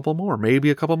 Maybe a couple more,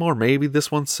 maybe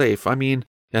this one's safe.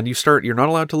 And you're not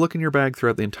allowed to look in your bag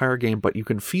throughout the entire game, but you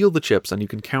can feel the chips and you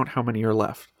can count how many are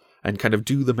left and kind of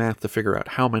do the math to figure out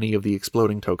how many of the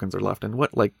exploding tokens are left and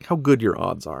how good your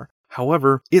odds are.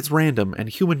 However, it's random and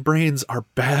human brains are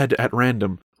bad at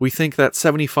random. We think that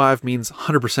 75 means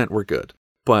 100% we're good.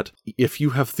 But if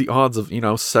you have the odds of,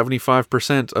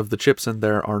 75% of the chips in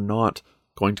there are not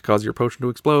going to cause your potion to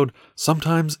explode,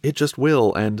 sometimes it just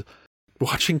will. And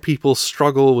watching people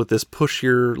struggle with this push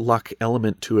your luck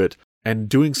element to it and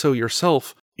doing so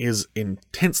yourself is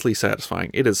intensely satisfying.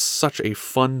 It is such a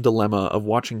fun dilemma of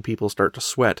watching people start to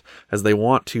sweat as they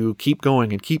want to keep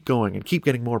going and keep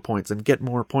getting more points and get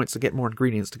more points to get more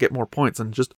ingredients to get more points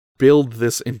and just build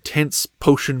this intense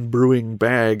potion brewing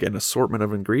bag and assortment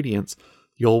of ingredients.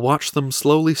 You'll watch them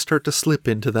slowly start to slip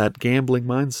into that gambling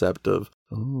mindset of,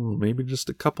 maybe just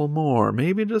a couple more.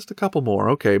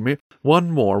 Okay,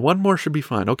 one more should be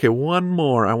fine. Okay, one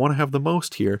more. I want to have the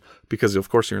most here because, of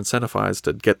course, you're incentivized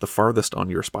to get the farthest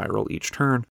on your spiral each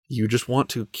turn. You just want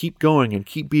to keep going and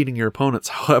keep beating your opponents.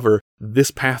 However, this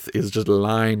path is just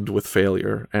lined with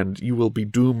failure and you will be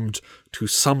doomed to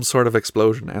some sort of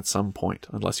explosion at some point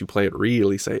unless you play it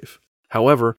really safe.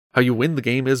 However, how you win the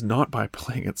game is not by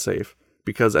playing it safe,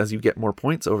 because as you get more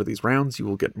points over these rounds, you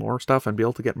will get more stuff and be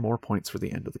able to get more points for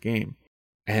the end of the game.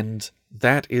 And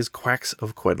that is Quacks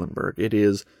of Quedlinburg. It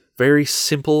is very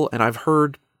simple, and I've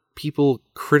heard people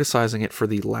criticizing it for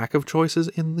the lack of choices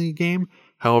in the game.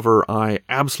 However, I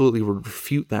absolutely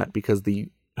refute that because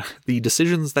the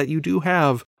decisions that you do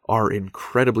have are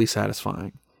incredibly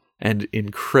satisfying and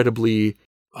incredibly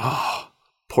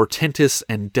portentous,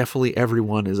 and definitely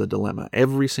everyone is a dilemma.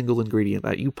 Every single ingredient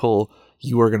that you pull,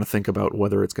 you are going to think about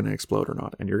whether it's going to explode or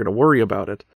not, and you're going to worry about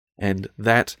it. And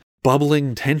that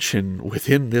bubbling tension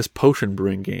within this potion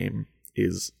brewing game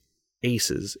is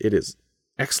aces. It is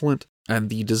excellent. And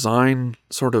the design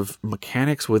sort of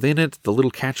mechanics within it, the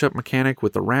little catch-up mechanic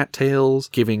with the rat tails,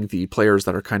 giving the players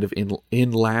that are kind of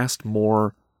in last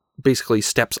more, basically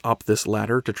steps up this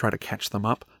ladder to try to catch them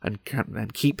up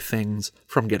and keep things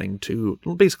from getting to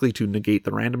negate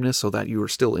the randomness so that you are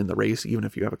still in the race even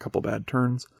if you have a couple bad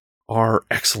turns, are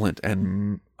excellent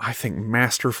and I think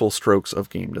masterful strokes of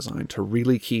game design to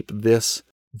really keep this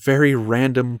very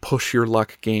random push your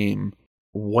luck game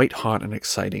white hot and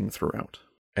exciting throughout.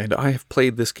 And I have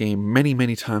played this game many,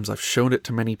 many times. I've shown it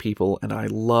to many people, and I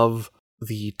love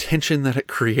the tension that it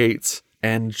creates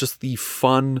and just the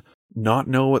fun, not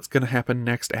know what's going to happen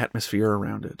next atmosphere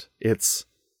around it. It's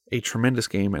a tremendous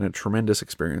game and a tremendous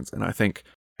experience, and I think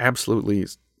absolutely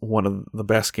one of the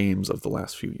best games of the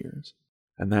last few years.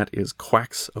 And that is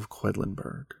Quacks of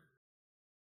Quedlinburg.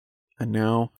 And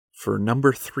now for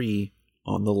number 3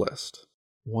 on the list.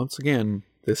 Once again,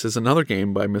 this is another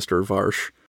game by Mr.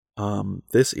 Warsch.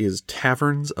 This is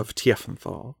Taverns of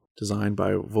Tiefenthal, designed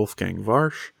by Wolfgang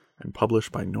Warsch and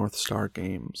published by North Star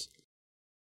Games.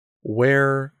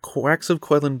 Where Quacks of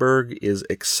Quedlinburg is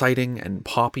exciting and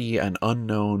poppy and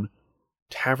unknown,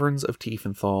 Taverns of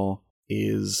Tiefenthal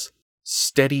is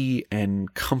steady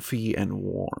and comfy and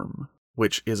warm,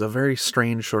 which is a very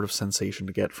strange sort of sensation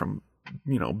to get from,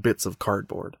 bits of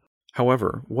cardboard.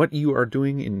 However, what you are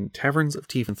doing in Taverns of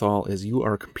Tiefenthal is you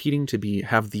are competing to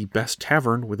have the best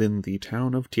tavern within the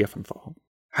town of Tiefenthal.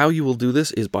 How you will do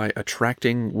this is by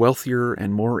attracting wealthier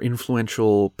and more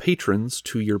influential patrons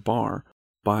to your bar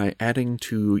by adding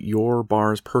to your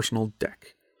bar's personal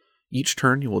deck. Each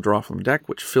turn you will draw from a deck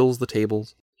which fills the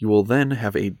tables. You will then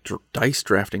have a dice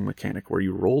drafting mechanic where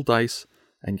you roll dice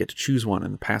and get to choose one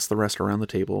and pass the rest around the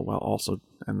table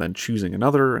and then choosing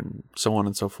another and so on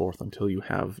and so forth until you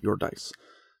have your dice.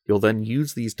 You'll then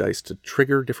use these dice to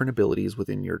trigger different abilities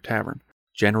within your tavern,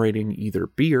 generating either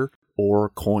beer or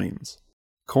coins.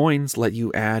 Coins let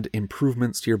you add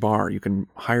improvements to your bar. You can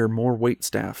hire more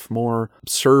waitstaff, more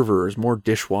servers, more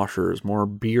dishwashers, more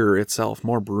beer itself,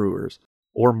 more brewers,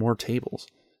 or more tables.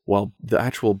 While the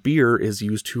actual beer is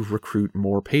used to recruit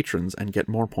more patrons and get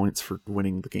more points for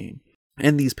winning the game.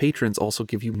 And these patrons also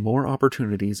give you more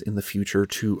opportunities in the future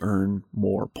to earn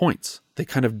more points. They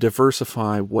kind of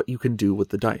diversify what you can do with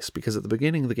the dice, because at the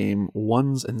beginning of the game,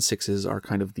 1s and 6s are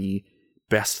kind of the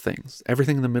best things.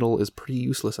 Everything in the middle is pretty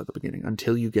useless at the beginning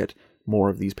until you get more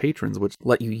of these patrons, which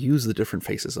let you use the different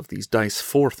faces of these dice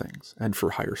for things and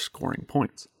for higher scoring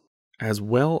points.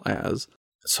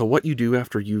 So what you do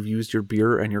after you've used your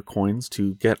beer and your coins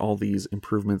to get all these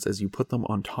improvements is you put them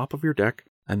on top of your deck,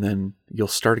 and then you'll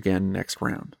start again next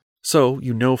round. So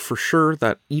you know for sure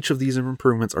that each of these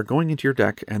improvements are going into your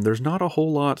deck, and there's not a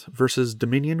whole lot versus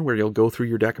Dominion where you'll go through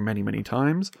your deck many, many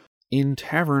times. In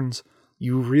Taverns,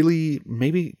 you really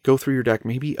maybe go through your deck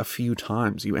maybe a few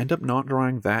times. You end up not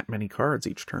drawing that many cards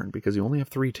each turn because you only have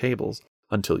 3 tables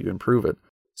until you improve it.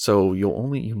 So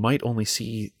you might only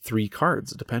see 3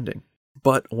 cards depending.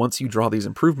 But once you draw these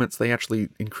improvements, they actually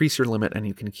increase your limit and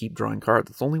you can keep drawing cards.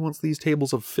 It's only once these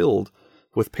tables have filled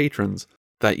with patrons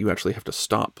that you actually have to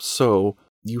stop. So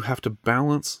you have to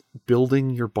balance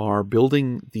building your bar,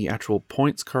 building the actual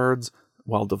points cards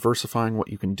while diversifying what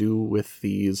you can do with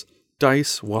these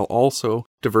dice, while also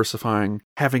diversifying,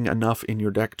 having enough in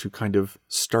your deck to kind of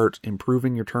start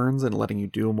improving your turns and letting you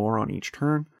do more on each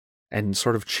turn, and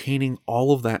sort of chaining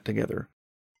all of that together.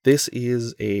 This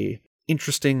is a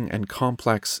interesting and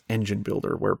complex engine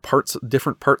builder where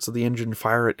different parts of the engine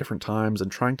fire at different times,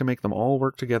 and trying to make them all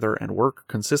work together and work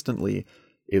consistently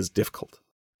is difficult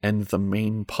and the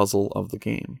main puzzle of the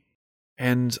game.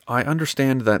 And I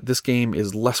understand that this game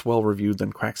is less well reviewed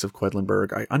than Quacks of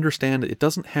Quedlinburg. I understand it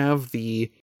doesn't have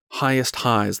the highest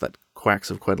highs that Quacks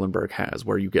of Quedlinburg has,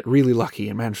 where you get really lucky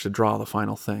and manage to draw the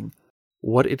final thing.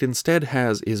 What it instead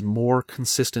has is more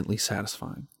consistently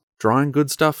satisfying. Drawing good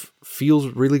stuff feels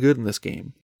really good in this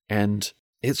game, and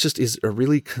it just is a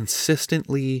really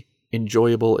consistently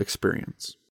enjoyable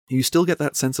experience. You still get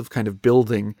that sense of kind of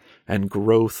building and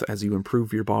growth as you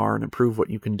improve your bar and improve what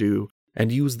you can do,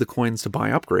 and use the coins to buy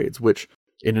upgrades, which,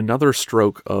 in another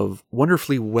stroke of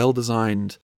wonderfully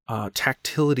well-designed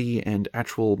tactility and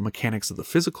actual mechanics of the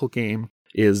physical game,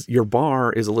 is your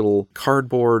bar is a little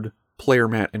cardboard player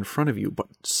mat in front of you, but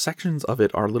sections of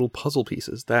it are little puzzle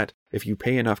pieces that, if you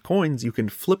pay enough coins, you can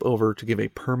flip over to give a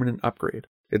permanent upgrade.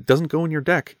 It doesn't go in your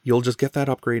deck, you'll just get that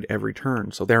upgrade every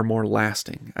turn, so they're more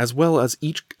lasting. As well as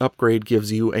each upgrade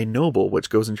gives you a noble,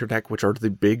 which goes into your deck, which are the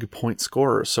big point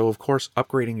scorers. So of course,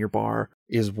 upgrading your bar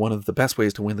is one of the best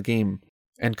ways to win the game.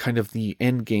 And kind of the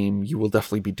end game, you will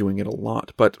definitely be doing it a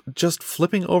lot. But just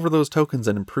flipping over those tokens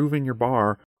and improving your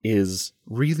bar is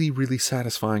really, really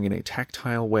satisfying in a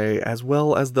tactile way, as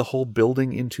well as the whole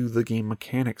building into the game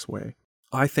mechanics way.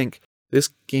 I think this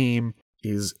game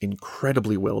is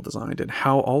incredibly well designed, and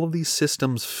how all of these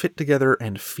systems fit together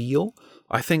and feel.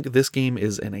 I think this game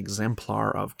is an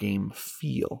exemplar of game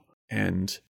feel,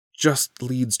 and just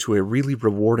leads to a really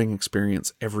rewarding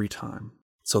experience every time.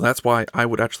 So that's why I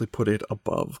would actually put it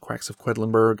above Quacks of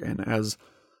Quedlinburg, and as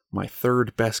my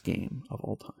third best game of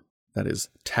all time. That is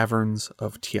Taverns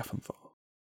of Tiefenthal.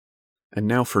 And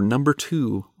now for number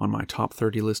 2 on my top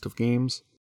 30 list of games,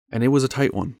 and it was a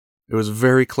tight one. It was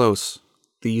very close.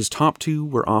 These top 2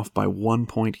 were off by 1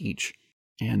 point each,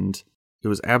 and it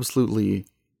was absolutely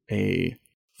a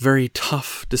very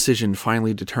tough decision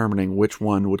finally determining which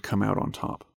one would come out on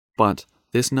top. But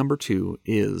this number 2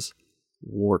 is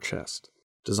War Chest,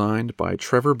 designed by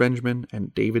Trevor Benjamin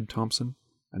and David Thompson,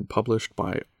 and published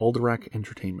by Alderac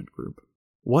Entertainment Group.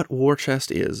 What War Chest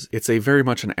is, it's a very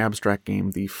much an abstract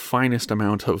game. The finest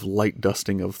amount of light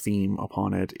dusting of theme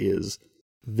upon it is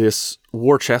this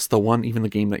War Chest, even the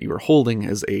game that you are holding,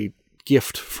 is a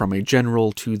gift from a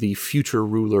general to the future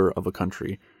ruler of a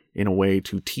country in a way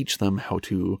to teach them how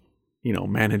to,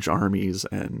 manage armies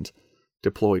and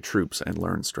deploy troops and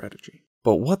learn strategy.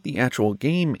 But what the actual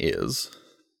game is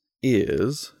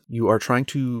you are trying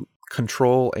to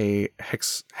control a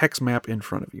hex map in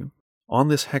front of you. On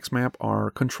this hex map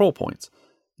are control points.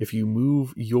 If you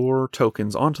move your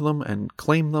tokens onto them and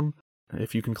claim them,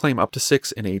 if you can claim up to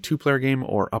 6 in a 2-player game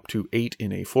or up to 8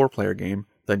 in a 4-player game,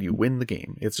 then you win the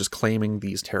game. It's just claiming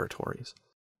these territories.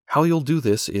 How you'll do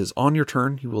this is on your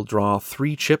turn, you will draw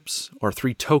 3 chips or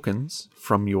 3 tokens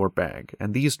from your bag.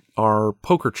 And these are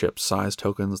poker chip size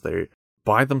tokens. They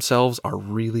by themselves are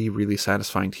really, really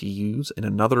satisfying to use in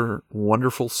another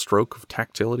wonderful stroke of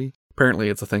tactility. Apparently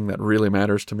it's a thing that really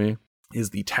matters to me,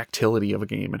 is the tactility of a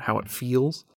game and how it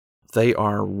feels. They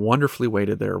are wonderfully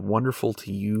weighted. They're wonderful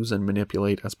to use and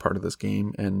manipulate as part of this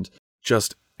game, and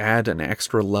just add an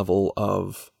extra level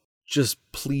of just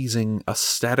pleasing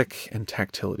aesthetic and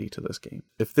tactility to this game.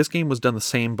 If this game was done the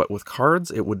same but with cards,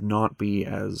 it would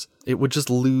just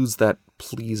lose that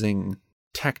pleasing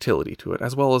tactility to it,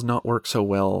 as well as not work so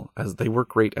well, as they work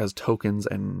great as tokens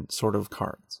and sort of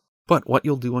cards. But what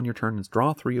you'll do on your turn is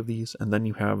draw 3 of these, and then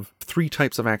you have 3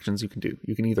 types of actions you can do.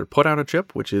 You can either put out a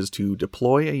chip, which is to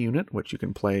deploy a unit, which you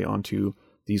can play onto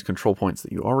these control points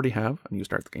that you already have, and you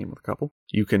start the game with a couple.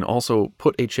 You can also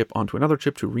put a chip onto another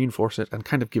chip to reinforce it and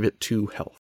kind of give it 2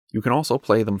 health. You can also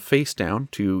play them face down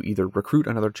to either recruit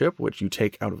another chip, which you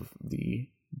take out of the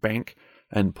bank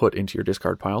and put into your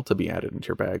discard pile to be added into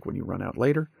your bag when you run out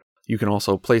later. You can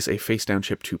also place a face-down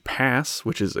chip to pass,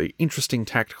 which is an interesting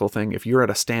tactical thing. If you're at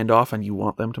a standoff and you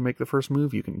want them to make the first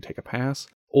move, you can take a pass.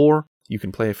 Or you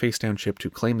can play a face-down chip to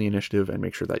claim the initiative and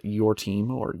make sure that your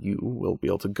team, or you, will be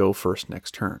able to go first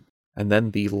next turn. And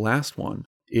then the last one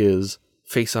is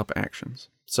face-up actions.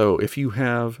 So if you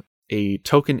have a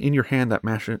token in your hand that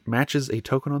matches a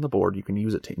token on the board, you can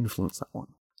use it to influence that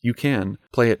one. You can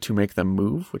play it to make them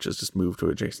move, which is just move to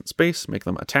adjacent space, make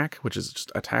them attack, which is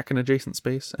just attack an adjacent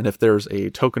space. And if there's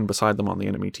a token beside them on the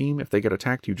enemy team, if they get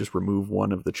attacked, you just remove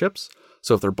 1 of the chips.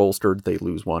 So if they're bolstered, they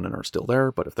lose 1 and are still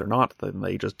there, but if they're not, then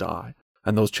they just die.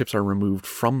 And those chips are removed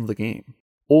from the game.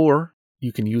 Or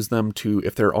you can use them to,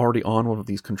 if they're already on one of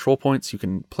these control points, you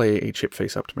can play a chip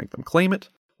face up to make them claim it.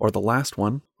 Or the last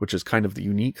one, which is kind of the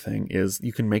unique thing, is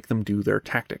you can make them do their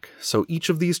tactic. So each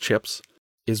of these chips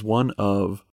is one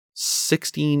of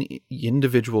 16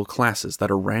 individual classes that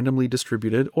are randomly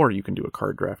distributed, or you can do a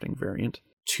card drafting variant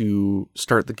to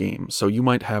start the game. So you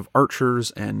might have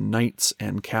archers and knights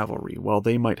and cavalry, while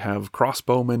they might have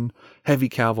crossbowmen, heavy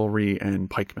cavalry, and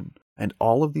pikemen. And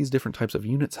all of these different types of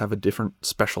units have a different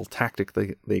special tactic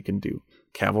they can do.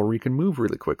 Cavalry can move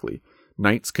really quickly.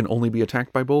 Knights can only be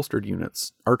attacked by bolstered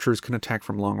units. Archers can attack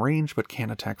from long range, but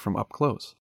can't attack from up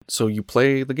close. So you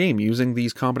play the game using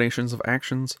these combinations of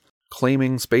actions,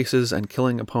 claiming spaces and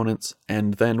killing opponents,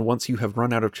 and then once you have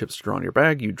run out of chips to draw in your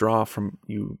bag, you draw from,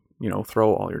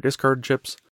 throw all your discard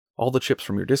chips, all the chips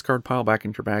from your discard pile back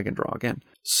into your bag and draw again.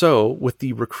 So with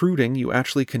the recruiting, you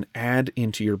actually can add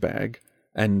into your bag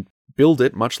and build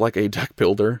it much like a deck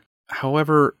builder.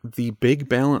 However, the big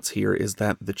balance here is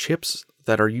that the chips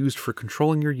that are used for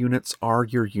controlling your units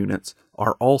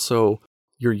are also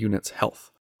your unit's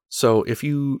health. So if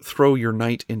you throw your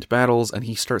knight into battles and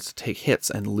he starts to take hits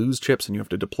and lose chips and you have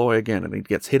to deploy again and he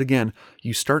gets hit again,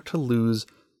 you start to lose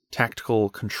tactical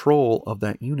control of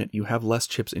that unit. You have less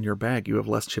chips in your bag. You have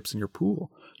less chips in your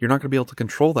pool. You're not going to be able to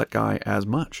control that guy as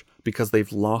much because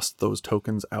they've lost those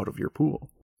tokens out of your pool,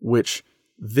 which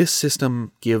this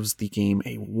system gives the game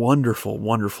a wonderful,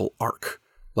 wonderful arc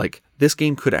Like, this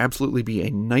game could absolutely be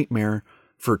a nightmare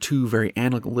for two very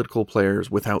analytical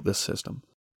players without this system.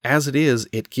 As it is,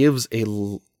 it gives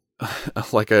it's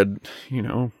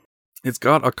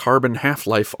got a carbon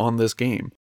half-life on this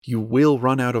game. You will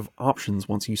run out of options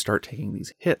once you start taking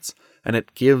these hits, and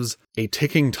it gives a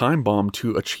ticking time bomb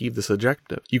to achieve this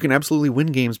objective. You can absolutely win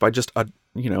games by just,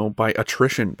 by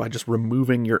attrition, by just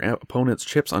removing your opponent's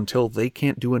chips until they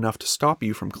can't do enough to stop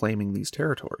you from claiming these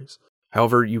territories.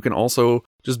 However, you can also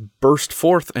just burst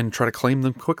forth and try to claim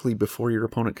them quickly before your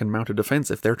opponent can mount a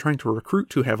defense. If they're trying to recruit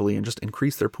too heavily and just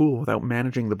increase their pool without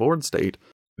managing the board state,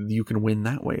 you can win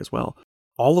that way as well.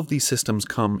 All of these systems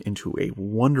come into a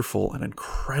wonderful and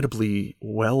incredibly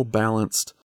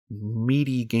well-balanced,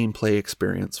 meaty gameplay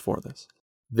experience for this.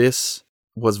 This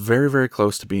was very, very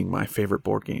close to being my favorite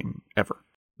board game ever.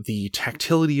 The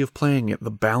tactility of playing it,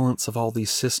 the balance of all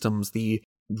these systems, the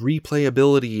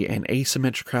replayability and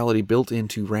asymmetricality built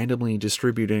into randomly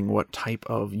distributing what type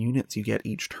of units you get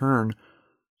each turn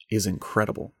is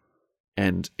incredible.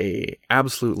 And a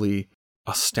absolutely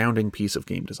astounding piece of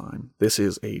game design. This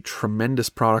is a tremendous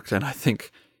product, and I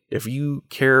think if you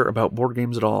care about board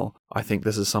games at all, I think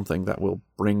this is something that will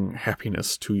bring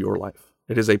happiness to your life.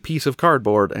 It is a piece of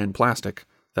cardboard and plastic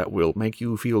that will make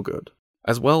you feel good.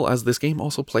 As well as this game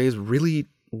also plays really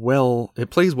well.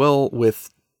 It plays well with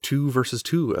 2 versus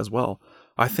 2 as well.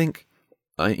 I think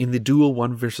in the dual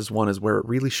 1 versus 1 is where it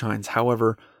really shines.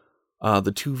 However,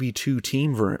 the 2v2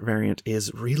 team variant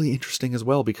is really interesting as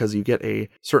well, because you get a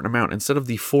certain amount. Instead of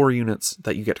the 4 units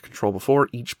that you get to control before,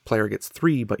 each player gets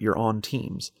 3, but you're on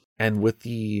teams. And with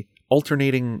the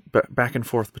alternating back and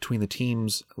forth between the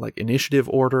teams, like initiative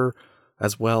order,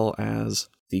 as well as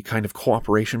the kind of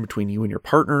cooperation between you and your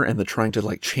partner, and the trying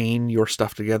to chain your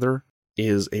stuff together,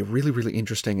 is a really, really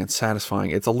interesting and satisfying.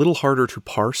 It's a little harder to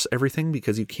parse everything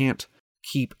because you can't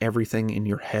keep everything in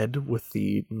your head with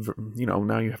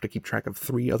now you have to keep track of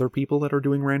 3 other people that are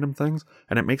doing random things,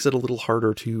 and it makes it a little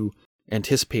harder to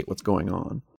anticipate what's going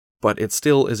on. But it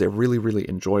still is a really, really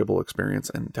enjoyable experience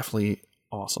and definitely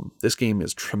awesome. This game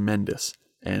is tremendous,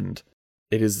 and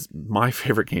it is my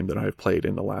favorite game that I've played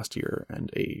in the last year,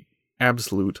 and a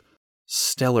absolute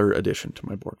stellar addition to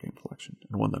my board game collection,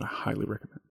 and one that I highly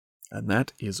recommend. And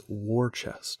that is War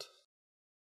Chest.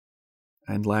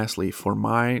 And lastly, for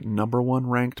my number 1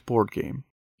 ranked board game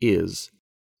is,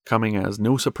 coming as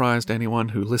no surprise to anyone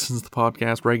who listens to the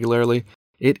podcast regularly,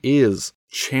 it is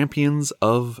Champions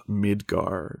of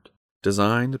Midgard,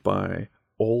 designed by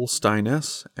Ole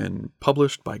Steiness and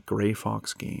published by Grey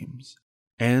Fox Games.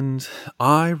 And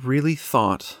I really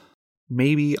thought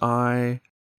maybe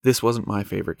this wasn't my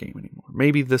favorite game anymore.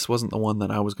 Maybe this wasn't the one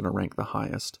that I was going to rank the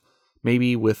highest.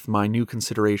 Maybe with my new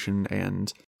consideration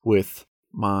and with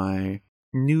my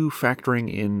new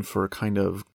factoring in for kind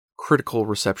of critical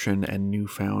reception and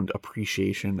newfound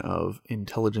appreciation of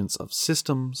intelligence of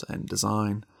systems and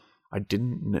design, I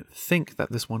didn't think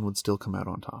that this one would still come out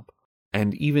on top.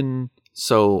 And even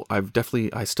so,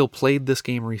 I still played this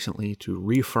game recently to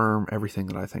reaffirm everything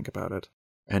that I think about it.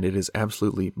 And it is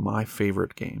absolutely my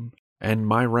favorite game and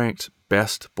my ranked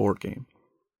best board game.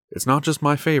 It's not just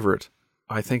my favorite.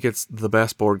 I think it's the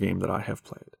best board game that I have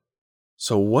played.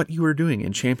 So what you are doing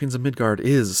in Champions of Midgard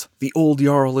is, the old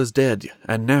Jarl is dead,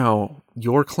 and now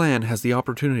your clan has the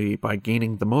opportunity, by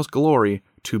gaining the most glory,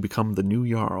 to become the new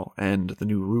Jarl and the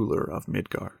new ruler of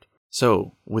Midgard.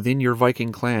 So, within your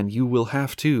Viking clan, you will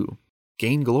have to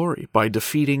gain glory by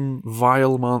defeating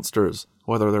vile monsters,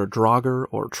 whether they're Draugr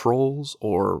or trolls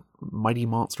or mighty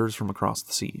monsters from across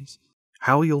the seas.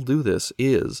 How you'll do this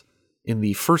is, in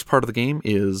the first part of the game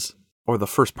or the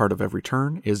first part of every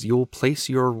turn, is you'll place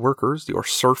your workers, your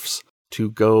serfs,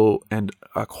 to go and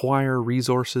acquire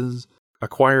resources,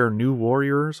 acquire new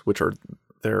warriors, which are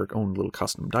their own little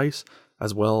custom dice,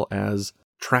 as well as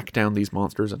track down these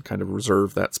monsters and kind of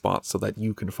reserve that spot so that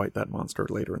you can fight that monster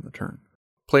later in the turn.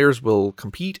 Players will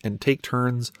compete and take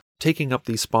turns taking up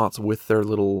these spots with their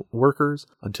little workers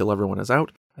until everyone is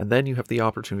out, and then you have the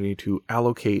opportunity to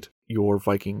allocate your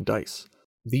Viking dice.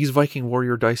 These Viking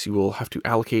warrior dice you will have to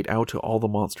allocate out to all the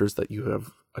monsters that you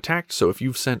have attacked. So if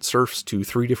you've sent serfs to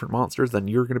 3 different monsters, then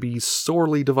you're going to be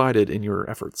sorely divided in your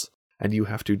efforts. And you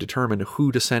have to determine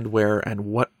who to send where and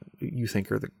what you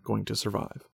think are going to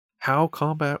survive. How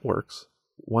combat works,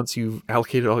 once you've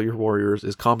allocated all your warriors,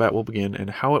 is combat will begin. And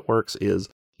how it works is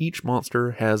each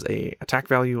monster has an attack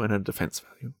value and a defense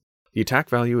value. The attack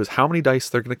value is how many dice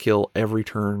they're going to kill every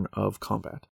turn of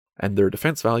combat. And their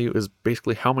defense value is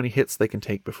basically how many hits they can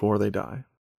take before they die.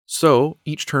 So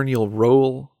each turn you'll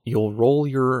roll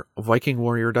your Viking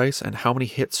warrior dice, and how many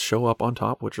hits show up on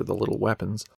top, which are the little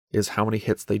weapons, is how many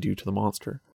hits they do to the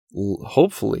monster.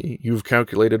 hopefully you've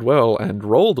calculated well and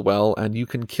rolled well, and you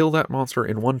can kill that monster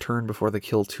in one turn before they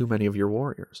kill too many of your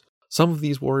warriors. Some of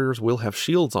these warriors will have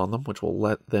shields on them, which will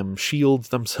let them shield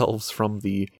themselves from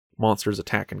the monster's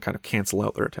attack and kind of cancel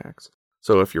out their attacks.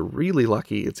 So if you're really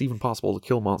lucky, it's even possible to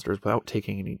kill monsters without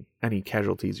taking any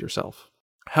casualties yourself.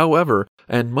 However,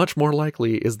 and much more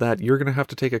likely, is that you're going to have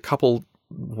to take a couple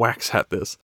whacks at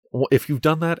this. If you've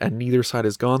done that and neither side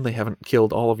is gone, they haven't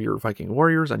killed all of your Viking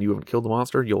warriors, and you haven't killed the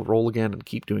monster, you'll roll again and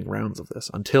keep doing rounds of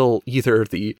this until either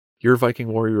your Viking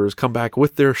warriors come back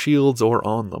with their shields or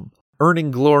on them,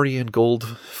 earning glory and gold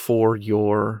for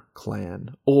your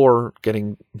clan, or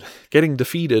getting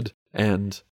defeated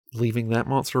and leaving that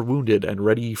monster wounded and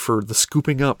ready for the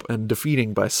scooping up and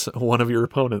defeating by one of your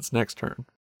opponents next turn.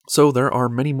 So there are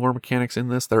many more mechanics in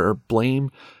this. There are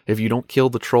blame. If you don't kill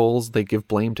the trolls, they give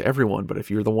blame to everyone. But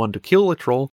if you're the one to kill a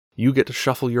troll, you get to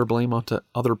shuffle your blame onto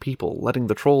other people, letting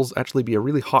the trolls actually be a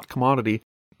really hot commodity,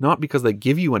 not because they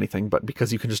give you anything, but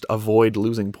because you can just avoid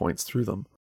losing points through them.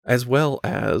 As well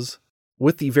as,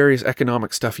 with the various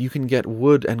economic stuff, you can get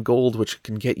wood and gold, which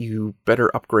can get you better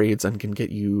upgrades and can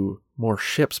get you more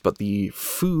ships, but the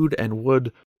food and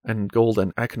wood and gold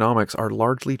and economics are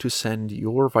largely to send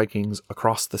your Vikings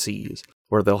across the seas,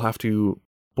 where they'll have to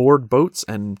board boats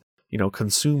and,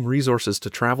 consume resources to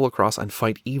travel across and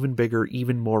fight even bigger,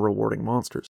 even more rewarding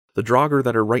monsters. The Draugr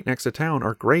that are right next to town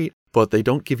are great, but they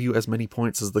don't give you as many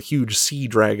points as the huge sea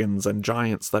dragons and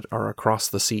giants that are across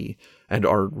the sea, and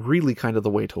are really kind of the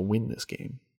way to win this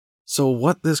game. So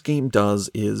what this game does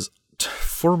is,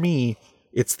 for me,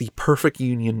 it's the perfect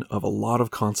union of a lot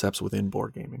of concepts within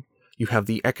board gaming. You have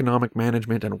the economic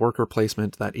management and worker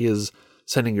placement that is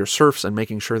sending your serfs and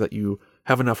making sure that you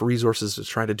have enough resources to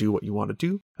try to do what you want to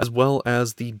do, as well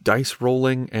as the dice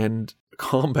rolling and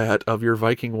combat of your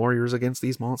Viking warriors against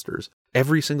these monsters.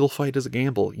 Every single fight is a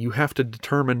gamble. You have to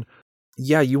determine,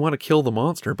 you want to kill the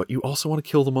monster, but you also want to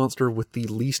kill the monster with the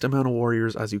least amount of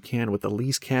warriors as you can, with the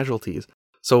least casualties.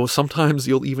 So sometimes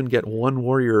you'll even get one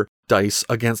warrior dice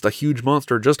against a huge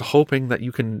monster, just hoping that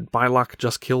you can, by luck,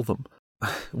 just kill them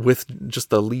with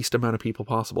just the least amount of people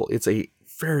possible. It's a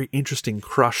very interesting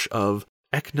crush of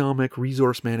economic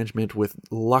resource management with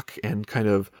luck and kind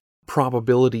of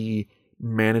probability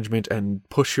management and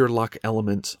push your luck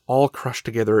elements all crushed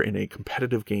together in a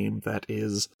competitive game that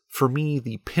is, for me,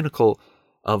 the pinnacle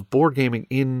of board gaming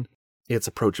in its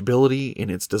approachability, in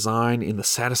its design, in the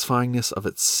satisfyingness of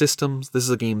its systems. This is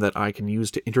a game that I can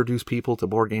use to introduce people to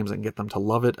board games and get them to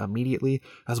love it immediately,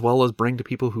 as well as bring to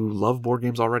people who love board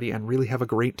games already and really have a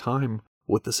great time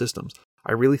with the systems.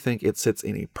 I really think it sits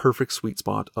in a perfect sweet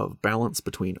spot of balance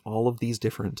between all of these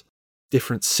different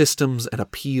systems and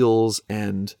appeals,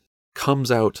 and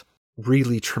comes out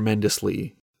really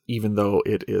tremendously, even though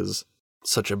it is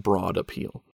such a broad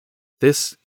appeal.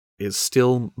 This is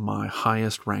still my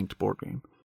highest ranked board game,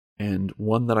 and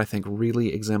one that I think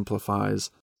really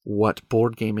exemplifies what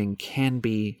board gaming can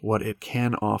be, what it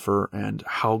can offer, and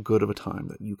how good of a time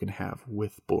that you can have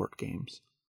with board games.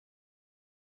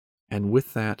 And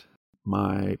with that,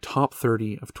 my top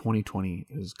 30 of 2020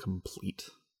 is complete.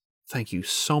 Thank you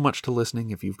so much to listening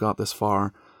if you've got this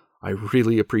far. I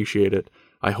really appreciate it.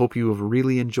 I hope you have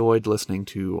really enjoyed listening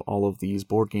to all of these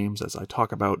board games as I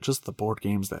talk about just the board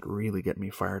games that really get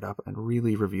me fired up and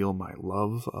really reveal my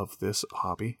love of this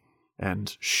hobby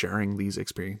and sharing these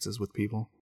experiences with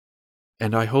people.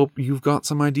 And I hope you've got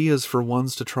some ideas for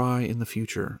ones to try in the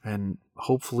future, and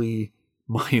hopefully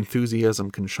my enthusiasm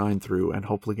can shine through and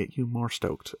hopefully get you more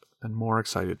stoked and more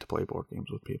excited to play board games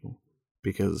with people,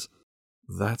 because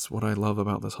that's what I love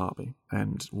about this hobby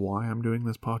and why I'm doing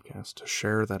this podcast, to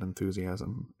share that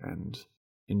enthusiasm and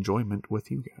enjoyment with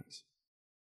you guys.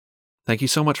 Thank you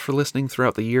so much for listening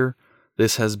throughout the year.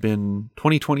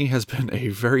 2020 has been a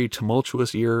very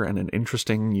tumultuous year and an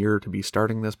interesting year to be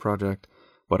starting this project,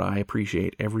 but I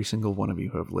appreciate every single one of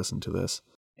you who have listened to this,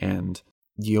 and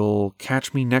you'll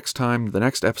catch me next time. The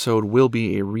next episode will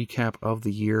be a recap of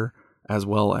the year, as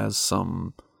well as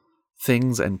some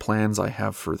things and plans I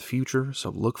have for the future,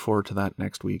 so look forward to that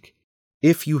next week.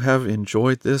 If you have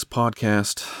enjoyed this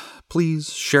podcast,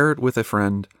 please share it with a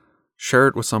friend, share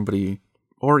it with somebody,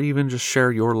 or even just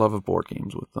share your love of board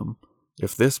games with them.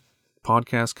 If this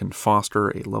podcast can foster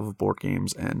a love of board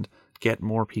games and get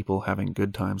more people having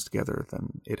good times together,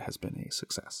 then it has been a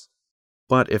success.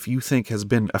 But if you think has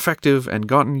been effective and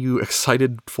gotten you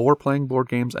excited for playing board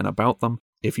games and about them,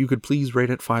 if you could please rate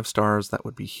it 5 stars, that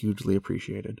would be hugely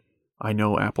appreciated. I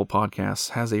know Apple Podcasts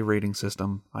has a rating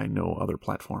system. I know other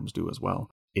platforms do as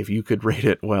well. If you could rate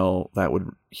it well, that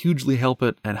would hugely help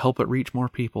it and help it reach more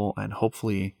people and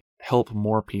hopefully help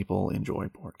more people enjoy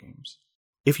board games.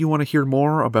 If you want to hear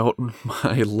more about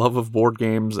my love of board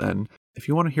games, and if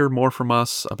you want to hear more from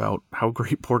us about how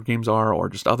great board games are or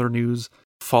just other news,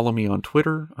 follow me on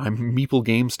Twitter. I'm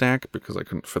MeepleGameStack because I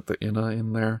couldn't fit the INA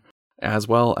in there. As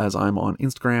well as I'm on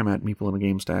Instagram at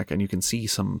MeepleInAGameStack, and you can see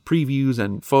some previews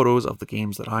and photos of the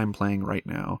games that I'm playing right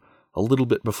now a little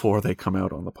bit before they come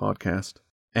out on the podcast.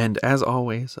 And as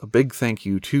always, a big thank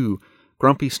you to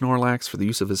Grumpy Snorlax for the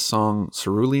use of his song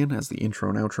Cerulean as the intro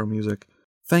and outro music.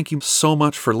 Thank you so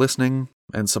much for listening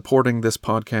and supporting this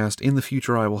podcast. In the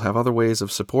future, I will have other ways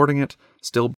of supporting it,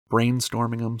 still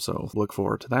brainstorming them, so look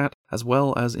forward to that. As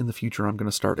well as in the future, I'm going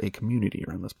to start a community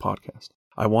around this podcast.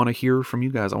 I want to hear from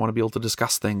you guys. I want to be able to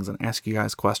discuss things and ask you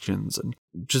guys questions and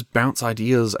just bounce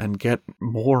ideas and get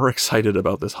more excited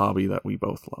about this hobby that we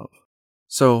both love.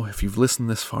 So, if you've listened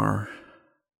this far,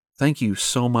 thank you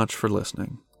so much for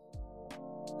listening.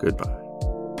 Goodbye.